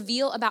chooses to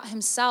reveal about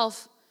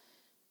himself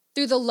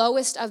through the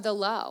lowest of the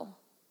low.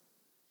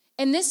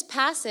 In this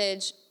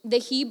passage, the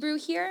Hebrew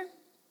here,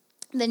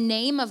 the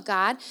name of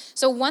God.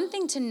 So one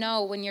thing to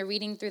know when you're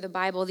reading through the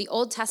Bible, the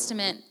Old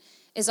Testament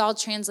is all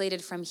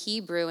translated from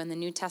Hebrew and the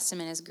New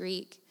Testament is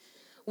Greek.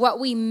 What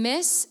we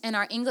miss in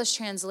our English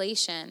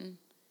translation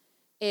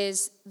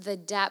is the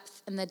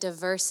depth and the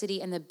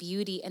diversity and the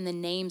beauty and the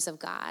names of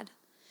God.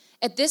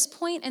 At this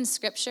point in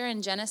Scripture,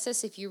 in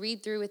Genesis, if you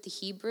read through with the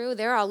Hebrew,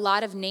 there are a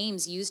lot of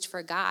names used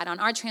for God. On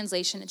our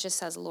translation, it just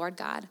says Lord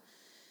God.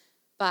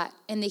 But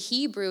in the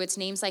Hebrew, it's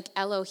names like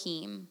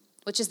Elohim,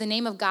 which is the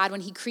name of God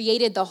when he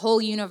created the whole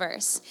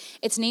universe.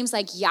 It's names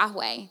like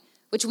Yahweh,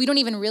 which we don't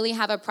even really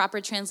have a proper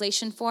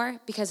translation for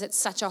because it's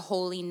such a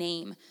holy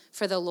name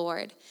for the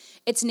Lord.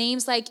 It's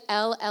names like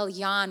El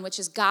Elyon, which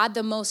is God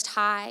the Most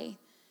High.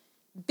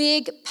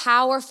 Big,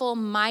 powerful,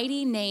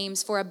 mighty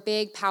names for a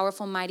big,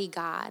 powerful, mighty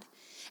God.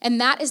 And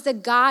that is the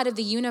God of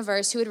the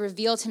universe who had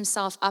revealed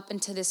himself up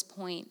until this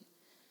point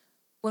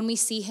when we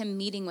see him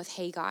meeting with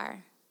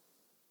Hagar.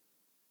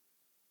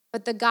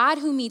 But the God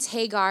who meets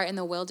Hagar in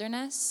the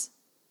wilderness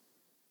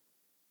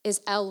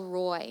is El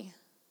Roi.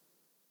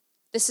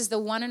 This is the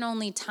one and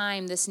only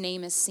time this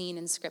name is seen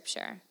in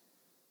Scripture.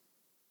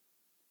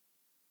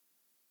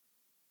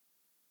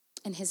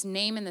 And his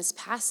name in this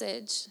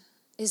passage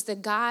is the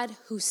God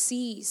who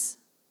sees.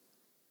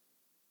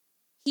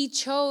 He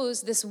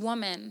chose this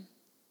woman,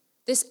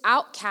 this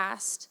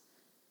outcast,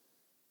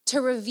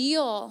 to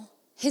reveal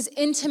his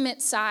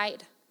intimate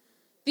side,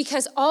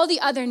 because all the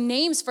other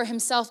names for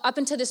himself up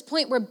until this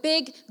point were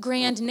big,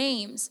 grand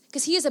names,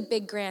 because he is a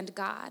big, grand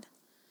God.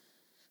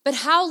 But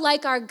how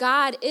like our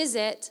God is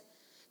it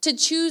to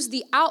choose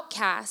the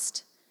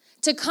outcast,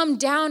 to come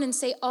down and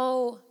say,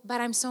 oh, but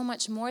I'm so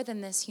much more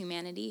than this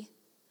humanity.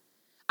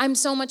 I'm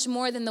so much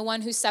more than the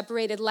one who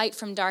separated light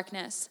from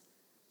darkness,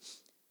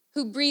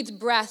 who breathed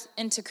breath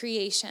into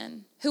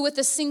creation, who with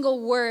a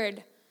single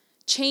word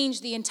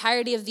changed the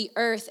entirety of the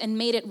earth and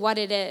made it what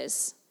it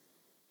is.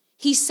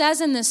 He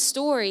says in this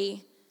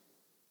story,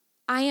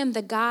 I am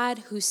the God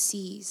who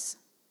sees.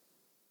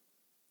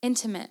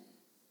 Intimate.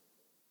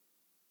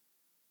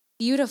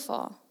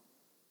 Beautiful.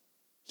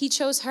 He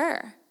chose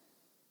her.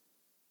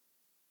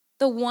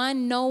 The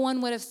one no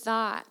one would have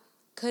thought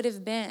could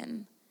have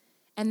been.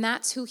 And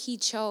that's who he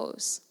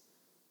chose.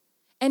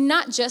 And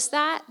not just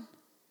that,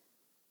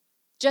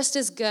 just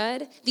as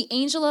good, the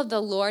angel of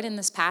the Lord in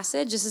this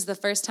passage, this is the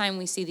first time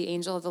we see the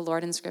angel of the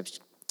Lord in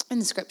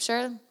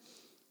Scripture.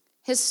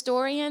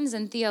 Historians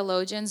and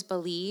theologians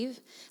believe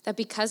that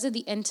because of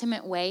the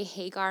intimate way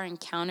Hagar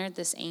encountered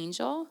this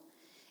angel,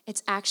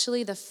 It's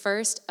actually the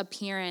first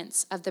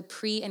appearance of the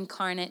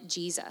pre-incarnate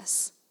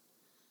Jesus.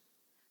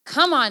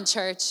 Come on,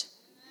 church.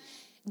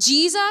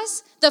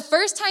 Jesus, the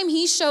first time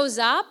he shows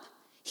up,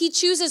 he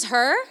chooses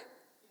her.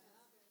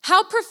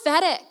 How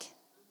prophetic.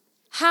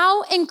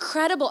 How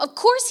incredible. Of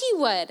course he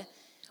would.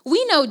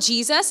 We know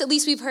Jesus. At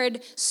least we've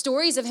heard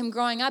stories of him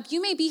growing up.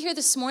 You may be here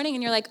this morning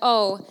and you're like,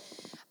 oh,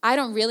 I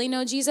don't really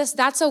know Jesus.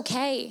 That's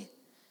okay.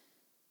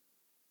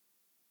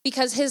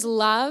 Because his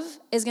love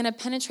is going to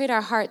penetrate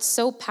our hearts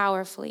so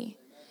powerfully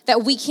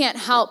that we can't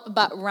help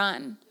but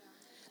run.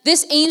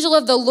 This angel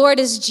of the Lord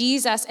is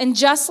Jesus. And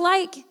just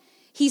like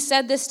he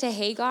said this to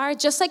Hagar,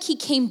 just like he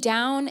came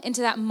down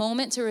into that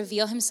moment to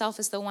reveal himself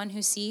as the one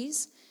who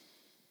sees,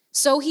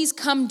 so he's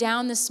come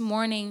down this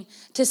morning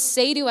to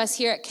say to us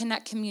here at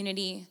Connect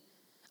Community,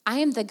 I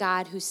am the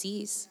God who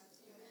sees.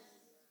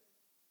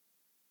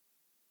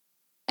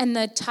 And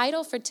the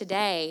title for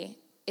today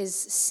is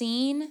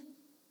Seen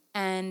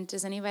and,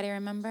 does anybody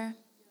remember?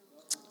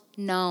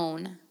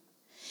 Known.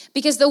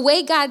 Because the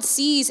way God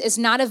sees is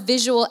not a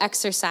visual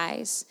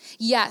exercise.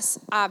 Yes,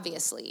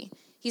 obviously,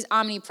 he's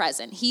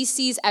omnipresent. He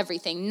sees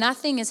everything.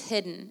 Nothing is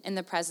hidden in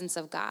the presence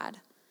of God.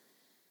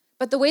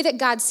 But the way that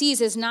God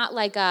sees is not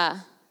like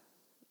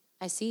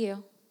I see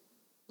you,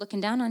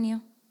 looking down on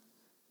you.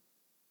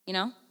 You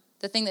know,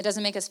 the thing that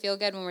doesn't make us feel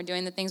good when we're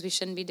doing the things we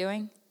shouldn't be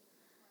doing.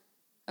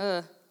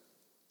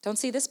 Don't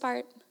see this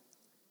part.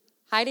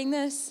 Hiding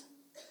this.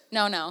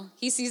 No,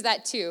 he sees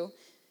that too.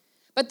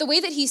 But the way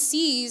that he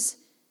sees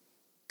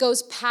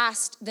goes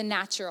past the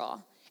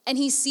natural. And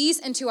he sees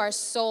into our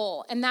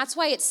soul. And that's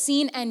why it's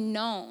seen and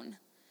known.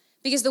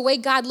 Because the way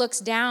God looks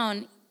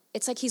down,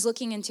 it's like he's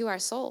looking into our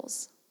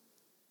souls.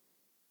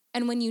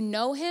 And when you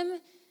know him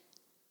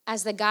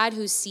as the God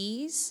who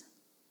sees,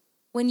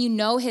 when you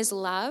know his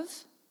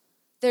love,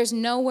 there's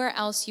nowhere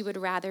else you would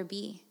rather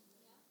be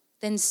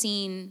than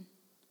seen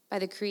by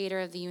the creator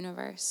of the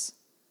universe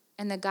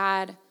and the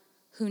God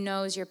who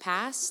knows your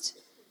past,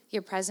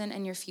 your present,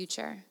 and your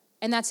future.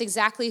 And that's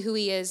exactly who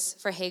he is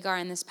for Hagar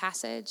in this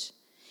passage.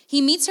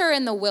 He meets her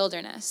in the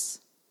wilderness.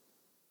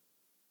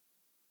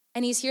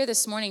 And he's here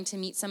this morning to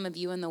meet some of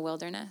you in the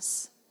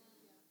wilderness.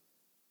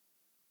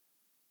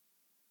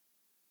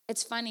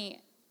 It's funny.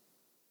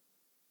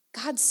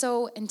 God's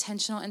so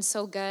intentional and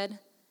so good.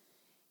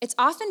 It's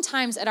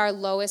oftentimes at our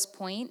lowest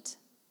point,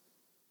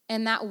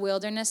 in that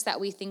wilderness that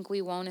we think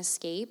we won't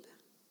escape,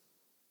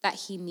 that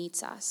he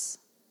meets us.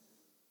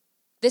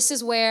 This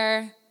is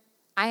where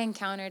I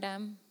encountered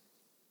him.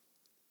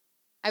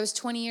 I was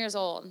 20 years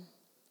old,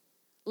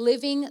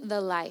 living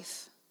the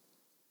life.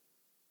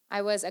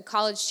 I was a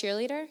college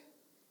cheerleader,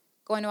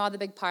 going to all the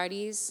big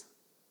parties,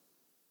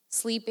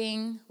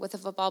 sleeping with a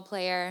football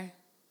player,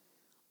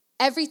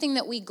 everything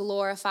that we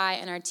glorify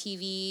in our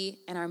TV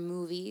and our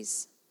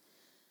movies.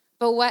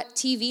 But what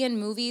TV and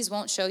movies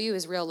won't show you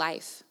is real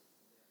life.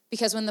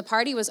 Because when the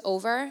party was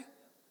over,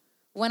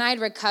 when I'd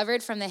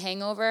recovered from the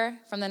hangover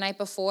from the night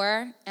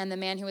before and the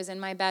man who was in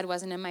my bed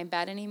wasn't in my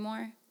bed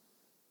anymore,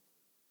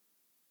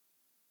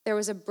 there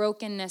was a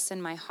brokenness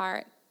in my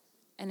heart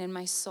and in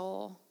my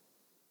soul,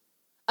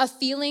 a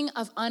feeling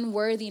of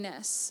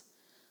unworthiness.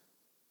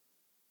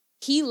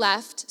 He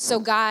left, so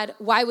God,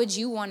 why would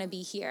you want to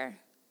be here?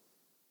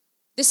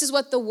 This is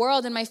what the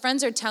world and my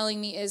friends are telling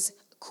me is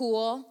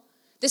cool.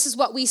 This is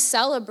what we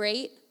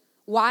celebrate.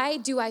 Why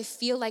do I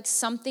feel like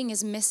something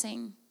is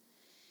missing?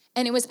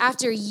 And it was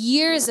after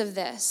years of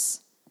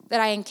this that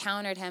I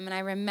encountered him, and I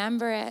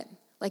remember it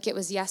like it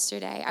was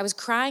yesterday. I was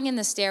crying in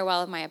the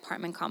stairwell of my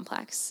apartment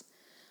complex,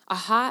 a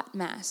hot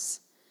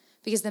mess,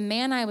 because the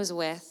man I was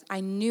with, I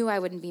knew I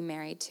wouldn't be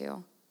married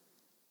to.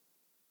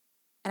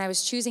 And I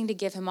was choosing to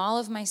give him all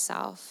of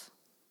myself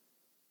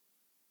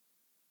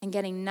and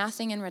getting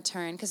nothing in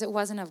return because it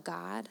wasn't of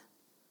God.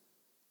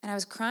 And I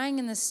was crying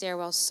in the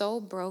stairwell, so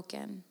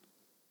broken,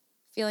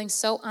 feeling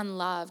so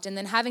unloved, and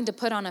then having to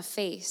put on a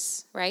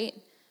face, right?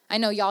 I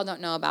know y'all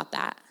don't know about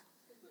that.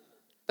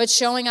 But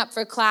showing up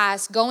for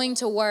class, going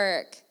to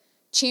work,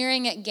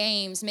 cheering at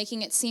games,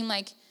 making it seem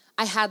like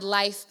I had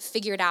life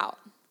figured out.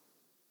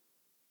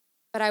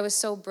 But I was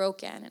so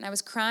broken, and I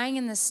was crying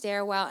in the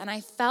stairwell, and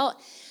I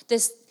felt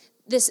this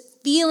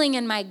feeling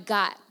in my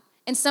gut.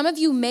 And some of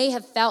you may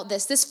have felt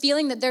this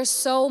feeling that there's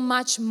so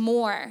much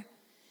more.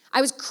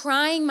 I was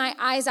crying my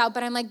eyes out,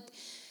 but I'm like,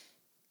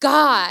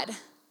 God,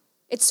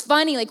 it's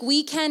funny, like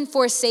we can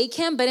forsake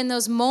him, but in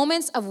those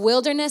moments of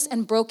wilderness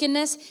and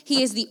brokenness,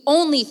 he is the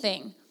only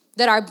thing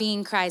that our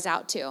being cries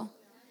out to.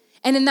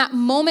 And in that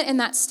moment, in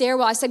that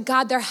stairwell, I said,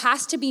 God, there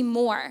has to be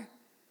more.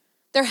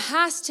 There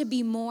has to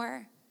be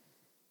more.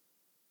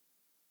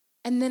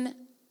 And then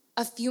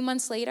a few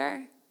months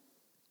later,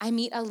 I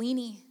meet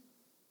Alini.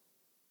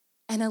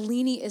 And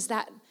Alini is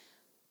that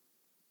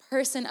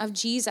person of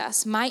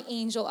Jesus, my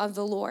angel of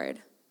the Lord,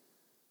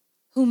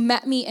 who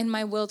met me in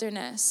my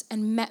wilderness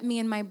and met me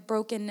in my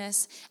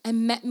brokenness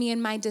and met me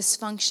in my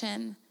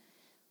dysfunction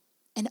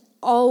and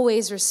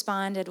always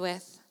responded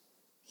with,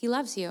 he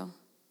loves you.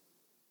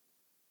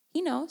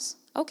 He knows.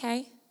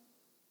 Okay.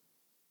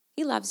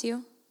 He loves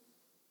you.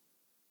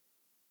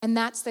 And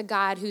that's the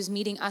God who's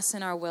meeting us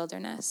in our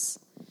wilderness.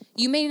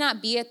 You may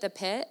not be at the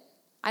pit.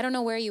 I don't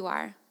know where you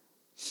are.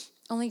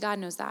 Only God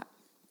knows that.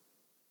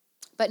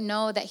 But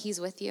know that he's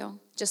with you,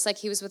 just like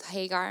he was with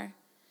Hagar,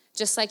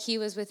 just like he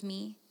was with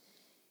me.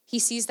 He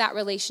sees that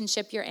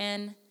relationship you're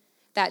in,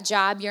 that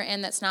job you're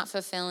in that's not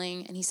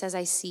fulfilling, and he says,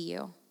 I see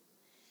you.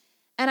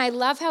 And I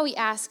love how he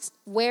asks,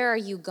 where are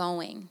you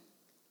going?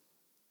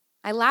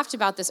 I laughed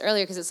about this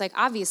earlier because it's like,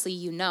 obviously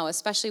you know,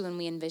 especially when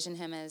we envision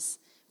him as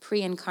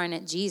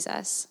pre-incarnate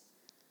Jesus.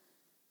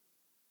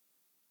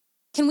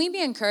 Can we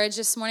be encouraged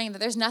this morning that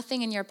there's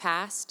nothing in your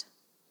past?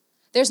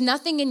 There's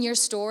nothing in your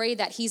story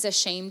that he's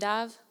ashamed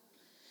of.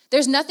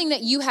 There's nothing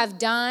that you have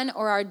done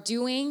or are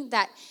doing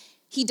that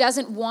he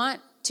doesn't want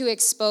to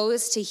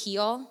expose to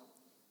heal.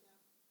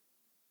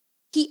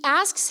 He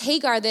asks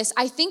Hagar this,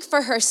 I think,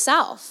 for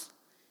herself.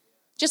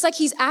 Just like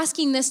he's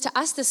asking this to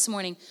us this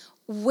morning.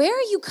 Where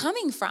are you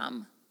coming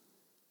from?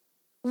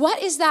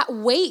 What is that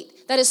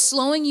weight that is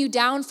slowing you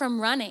down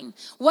from running?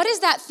 What is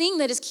that thing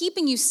that is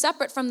keeping you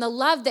separate from the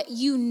love that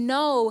you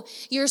know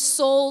your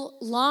soul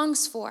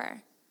longs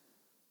for?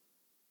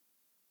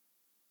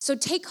 So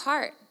take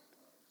heart.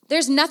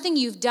 There's nothing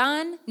you've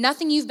done,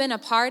 nothing you've been a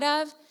part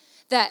of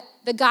that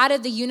the God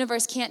of the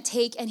universe can't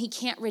take and he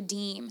can't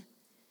redeem.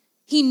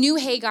 He knew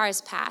Hagar's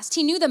past.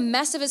 He knew the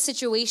mess of a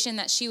situation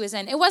that she was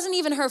in. It wasn't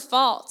even her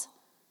fault.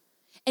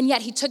 And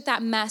yet he took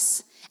that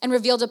mess and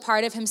revealed a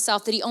part of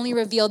himself that he only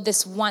revealed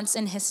this once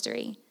in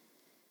history.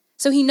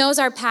 So he knows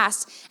our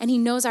past and he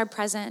knows our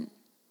present.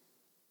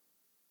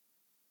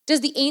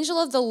 Does the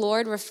angel of the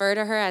Lord refer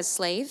to her as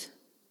slave?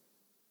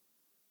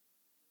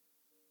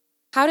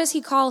 How does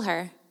he call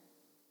her?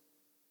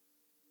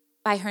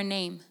 By her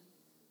name.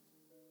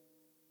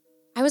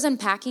 I was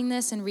unpacking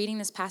this and reading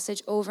this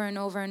passage over and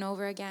over and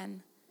over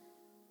again.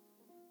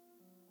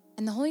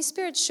 And the Holy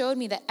Spirit showed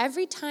me that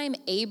every time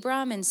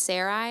Abram and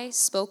Sarai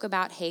spoke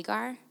about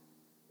Hagar,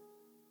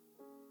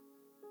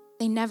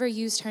 they never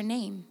used her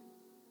name.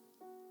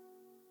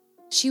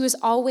 She was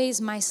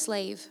always my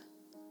slave.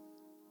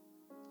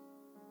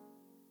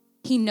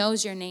 He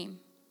knows your name.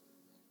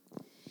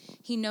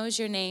 He knows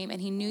your name,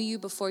 and he knew you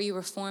before you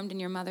were formed in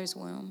your mother's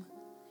womb.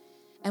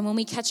 And when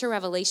we catch a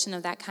revelation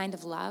of that kind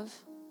of love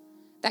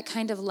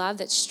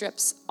that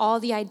strips all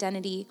the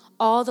identity,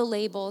 all the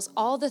labels,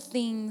 all the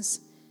things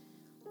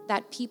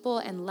that people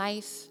and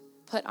life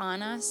put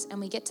on us, and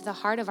we get to the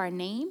heart of our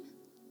name,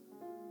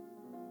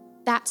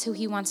 that's who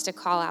he wants to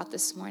call out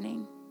this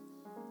morning.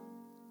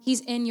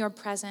 He's in your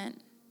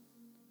present.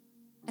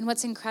 And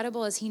what's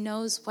incredible is he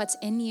knows what's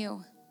in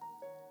you.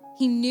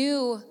 He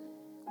knew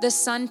the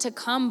son to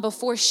come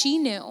before she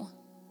knew.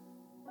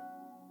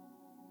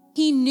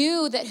 He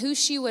knew that who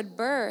she would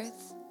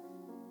birth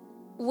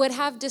would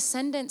have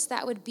descendants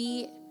that would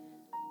be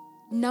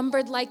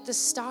numbered like the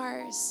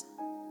stars.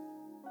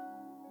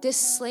 This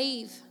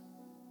slave,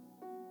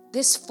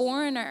 this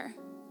foreigner,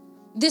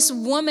 this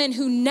woman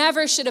who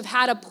never should have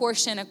had a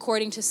portion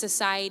according to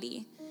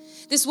society,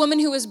 this woman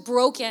who was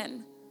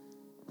broken,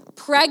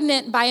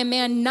 pregnant by a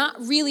man not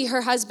really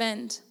her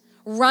husband,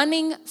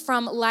 running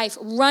from life,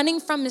 running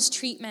from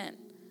mistreatment.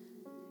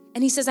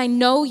 And he says, I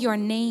know your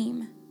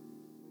name.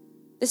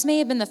 This may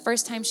have been the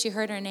first time she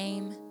heard her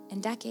name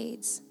in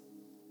decades.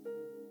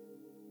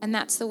 And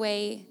that's the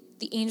way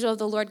the angel of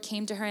the Lord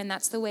came to her, and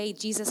that's the way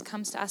Jesus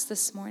comes to us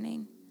this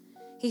morning.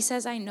 He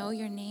says, I know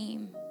your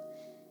name.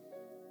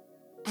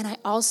 And I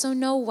also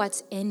know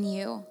what's in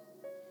you,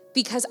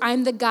 because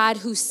I'm the God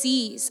who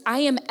sees. I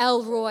am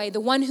El Roi, the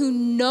one who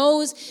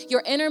knows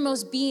your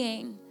innermost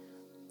being.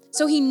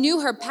 So he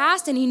knew her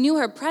past and he knew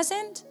her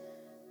present.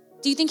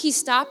 Do you think he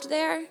stopped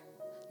there?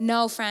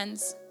 No,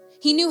 friends.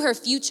 He knew her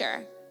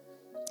future.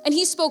 And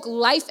he spoke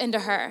life into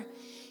her.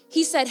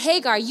 He said,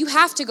 Hagar, you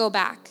have to go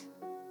back.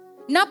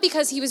 Not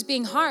because he was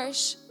being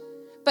harsh,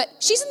 but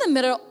she's in the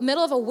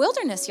middle of a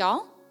wilderness,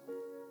 y'all.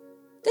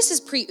 This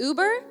is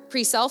pre-Uber,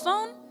 pre-cell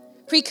phone,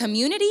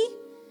 pre-community.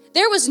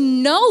 There was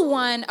no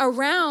one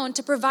around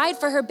to provide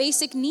for her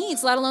basic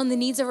needs, let alone the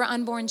needs of her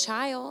unborn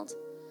child.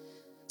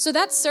 So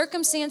that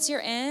circumstance you're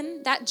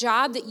in, that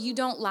job that you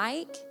don't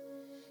like,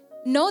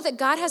 know that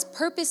God has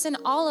purpose in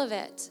all of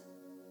it.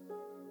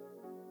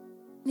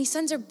 And he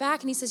sends her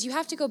back and he says, you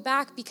have to go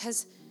back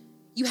because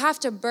you have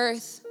to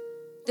birth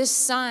this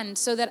son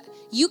so that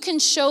you can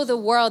show the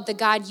world the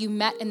God you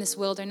met in this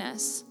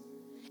wilderness.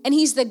 And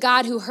he's the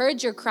God who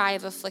heard your cry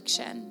of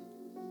affliction.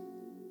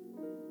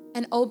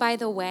 And oh, by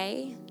the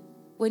way,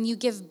 when you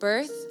give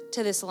birth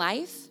to this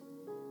life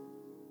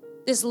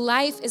is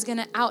going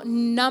to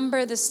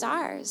outnumber the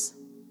stars,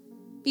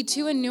 be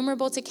too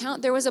innumerable to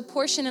count. There was a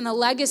portion in a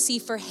legacy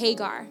for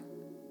Hagar,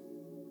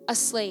 a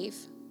slave,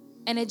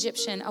 an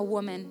Egyptian, a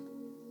woman.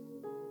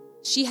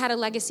 She had a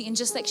legacy, and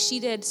just like she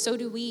did, so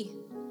do we.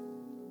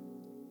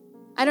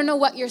 I don't know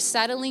what you're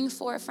settling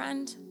for,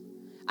 friend.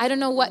 I don't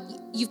know what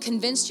you've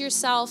convinced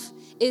yourself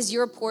is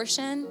your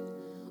portion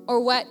or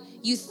what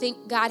you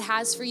think God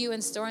has for you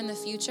in store in the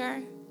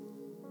future.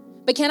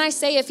 But can I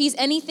say, if he's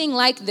anything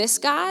like this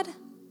God,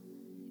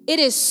 it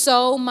is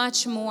so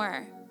much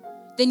more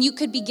than you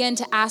could begin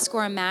to ask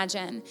or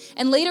imagine.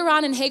 And later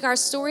on in Hagar's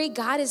story,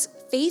 God is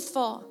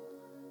faithful.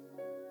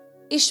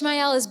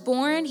 Ishmael is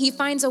born, he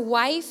finds a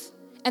wife,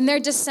 and their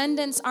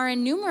descendants are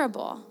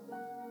innumerable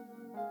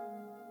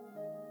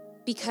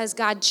because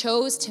God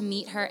chose to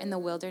meet her in the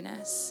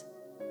wilderness.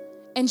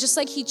 And just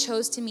like he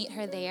chose to meet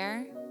her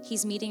there,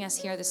 he's meeting us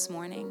here this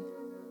morning.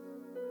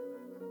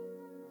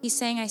 He's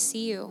saying, I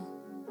see you.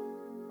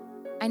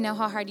 I know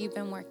how hard you've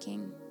been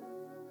working.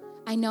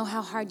 I know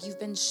how hard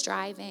you've been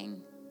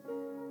striving.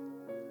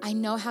 I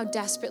know how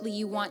desperately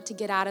you want to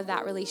get out of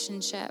that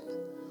relationship,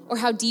 or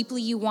how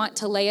deeply you want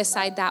to lay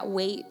aside that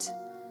weight.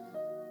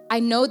 I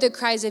know the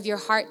cries of your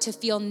heart to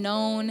feel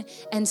known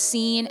and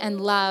seen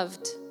and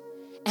loved.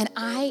 And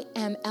I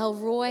am El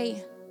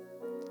Roi.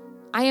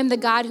 I am the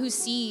God who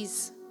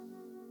sees.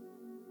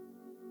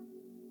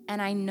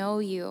 And I know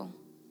you,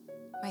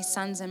 my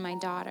sons and my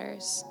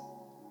daughters.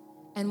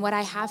 And what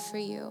I have for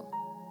you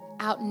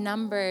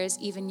outnumbers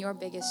even your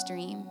biggest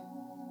dream.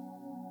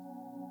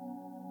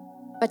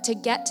 But to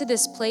get to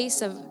this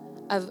place of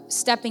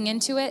stepping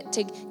into it,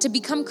 to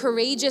become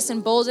courageous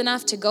and bold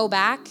enough to go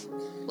back,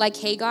 like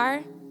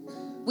Hagar,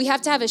 we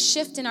have to have a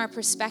shift in our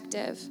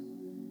perspective.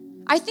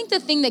 I think the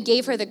thing that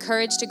gave her the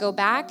courage to go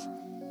back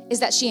is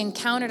that she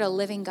encountered a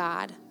living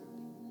God.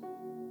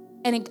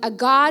 And a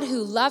God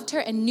who loved her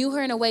and knew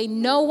her in a way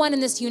no one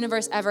in this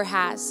universe ever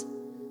has.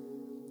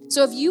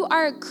 So if you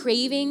are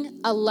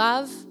craving a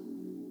love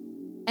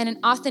and an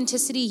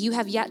authenticity you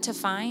have yet to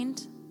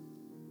find,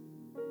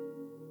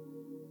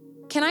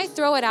 can I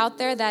throw it out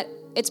there that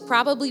it's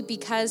probably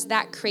because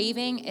that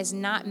craving is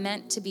not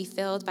meant to be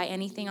filled by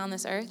anything on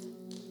this earth?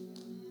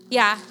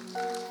 Yeah.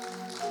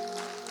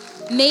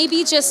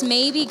 Maybe, just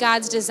maybe,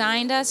 God's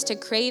designed us to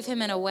crave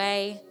him in a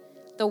way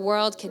the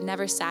world could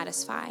never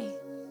satisfy.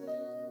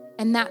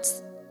 And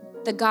that's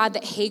the God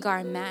that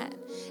Hagar met.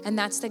 And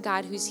that's the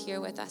God who's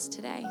here with us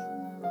today.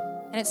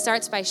 And it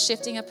starts by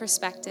shifting a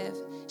perspective.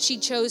 She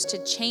chose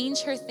to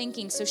change her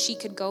thinking so she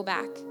could go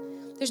back.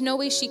 There's no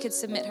way she could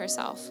submit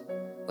herself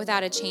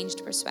without a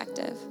changed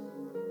perspective.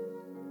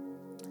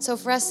 So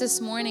for us this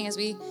morning, as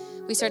we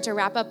start to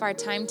wrap up our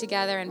time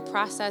together and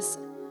process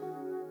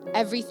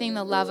everything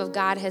the love of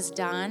God has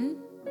done,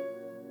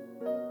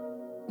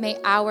 may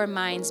our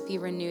minds be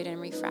renewed and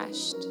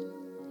refreshed.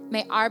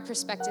 May our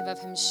perspective of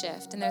him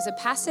shift. And there's a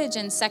passage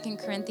in 2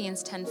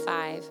 Corinthians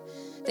 10:5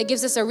 that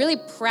gives us a really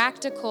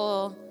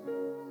practical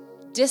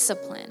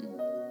discipline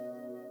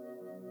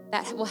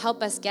that will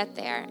help us get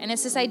there. And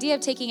it's this idea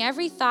of taking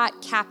every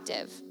thought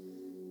captive.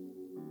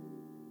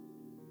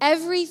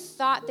 Every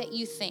thought that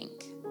you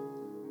think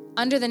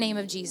under the name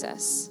of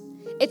Jesus.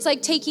 It's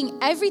like taking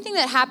everything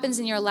that happens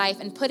in your life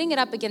and putting it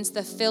up against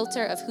the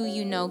filter of who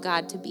you know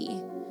God to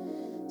be.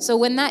 So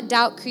when that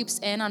doubt creeps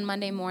in on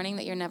Monday morning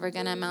that you're never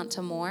going to amount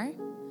to more,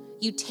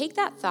 you take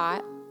that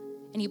thought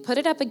and you put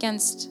it up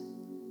against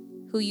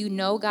who you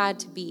know God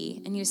to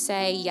be, and you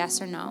say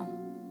yes or no.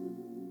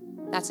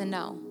 That's a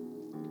no.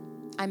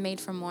 I'm made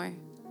for more.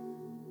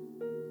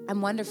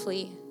 I'm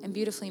wonderfully and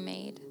beautifully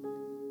made.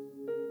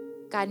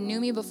 God knew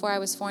me before I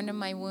was formed in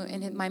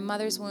my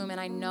mother's womb, and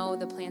I know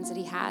the plans that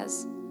he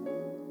has.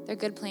 They're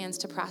good plans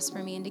to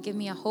prosper me and to give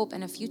me a hope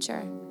and a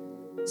future.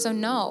 So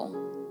no,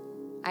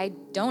 I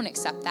don't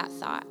accept that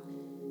thought.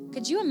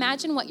 Could you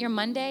imagine what your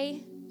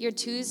Monday, your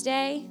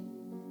Tuesday,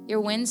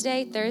 your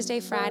Wednesday, Thursday,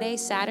 Friday,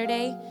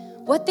 Saturday,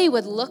 what they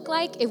would look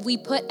like if we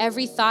put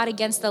every thought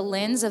against the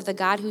lens of the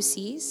God who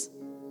sees?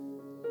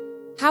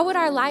 How would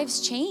our lives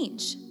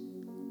change?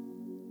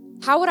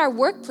 How would our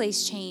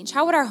workplace change?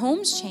 How would our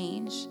homes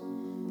change?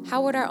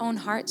 How would our own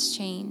hearts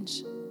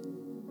change?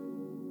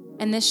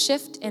 And this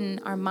shift in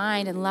our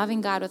mind and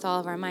loving God with all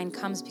of our mind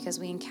comes because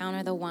we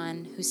encounter the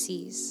one who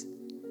sees.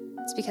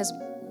 It's because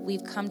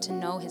we've come to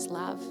know his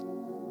love.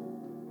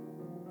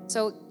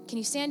 So can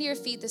you stand to your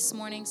feet this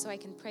morning so I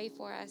can pray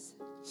for us?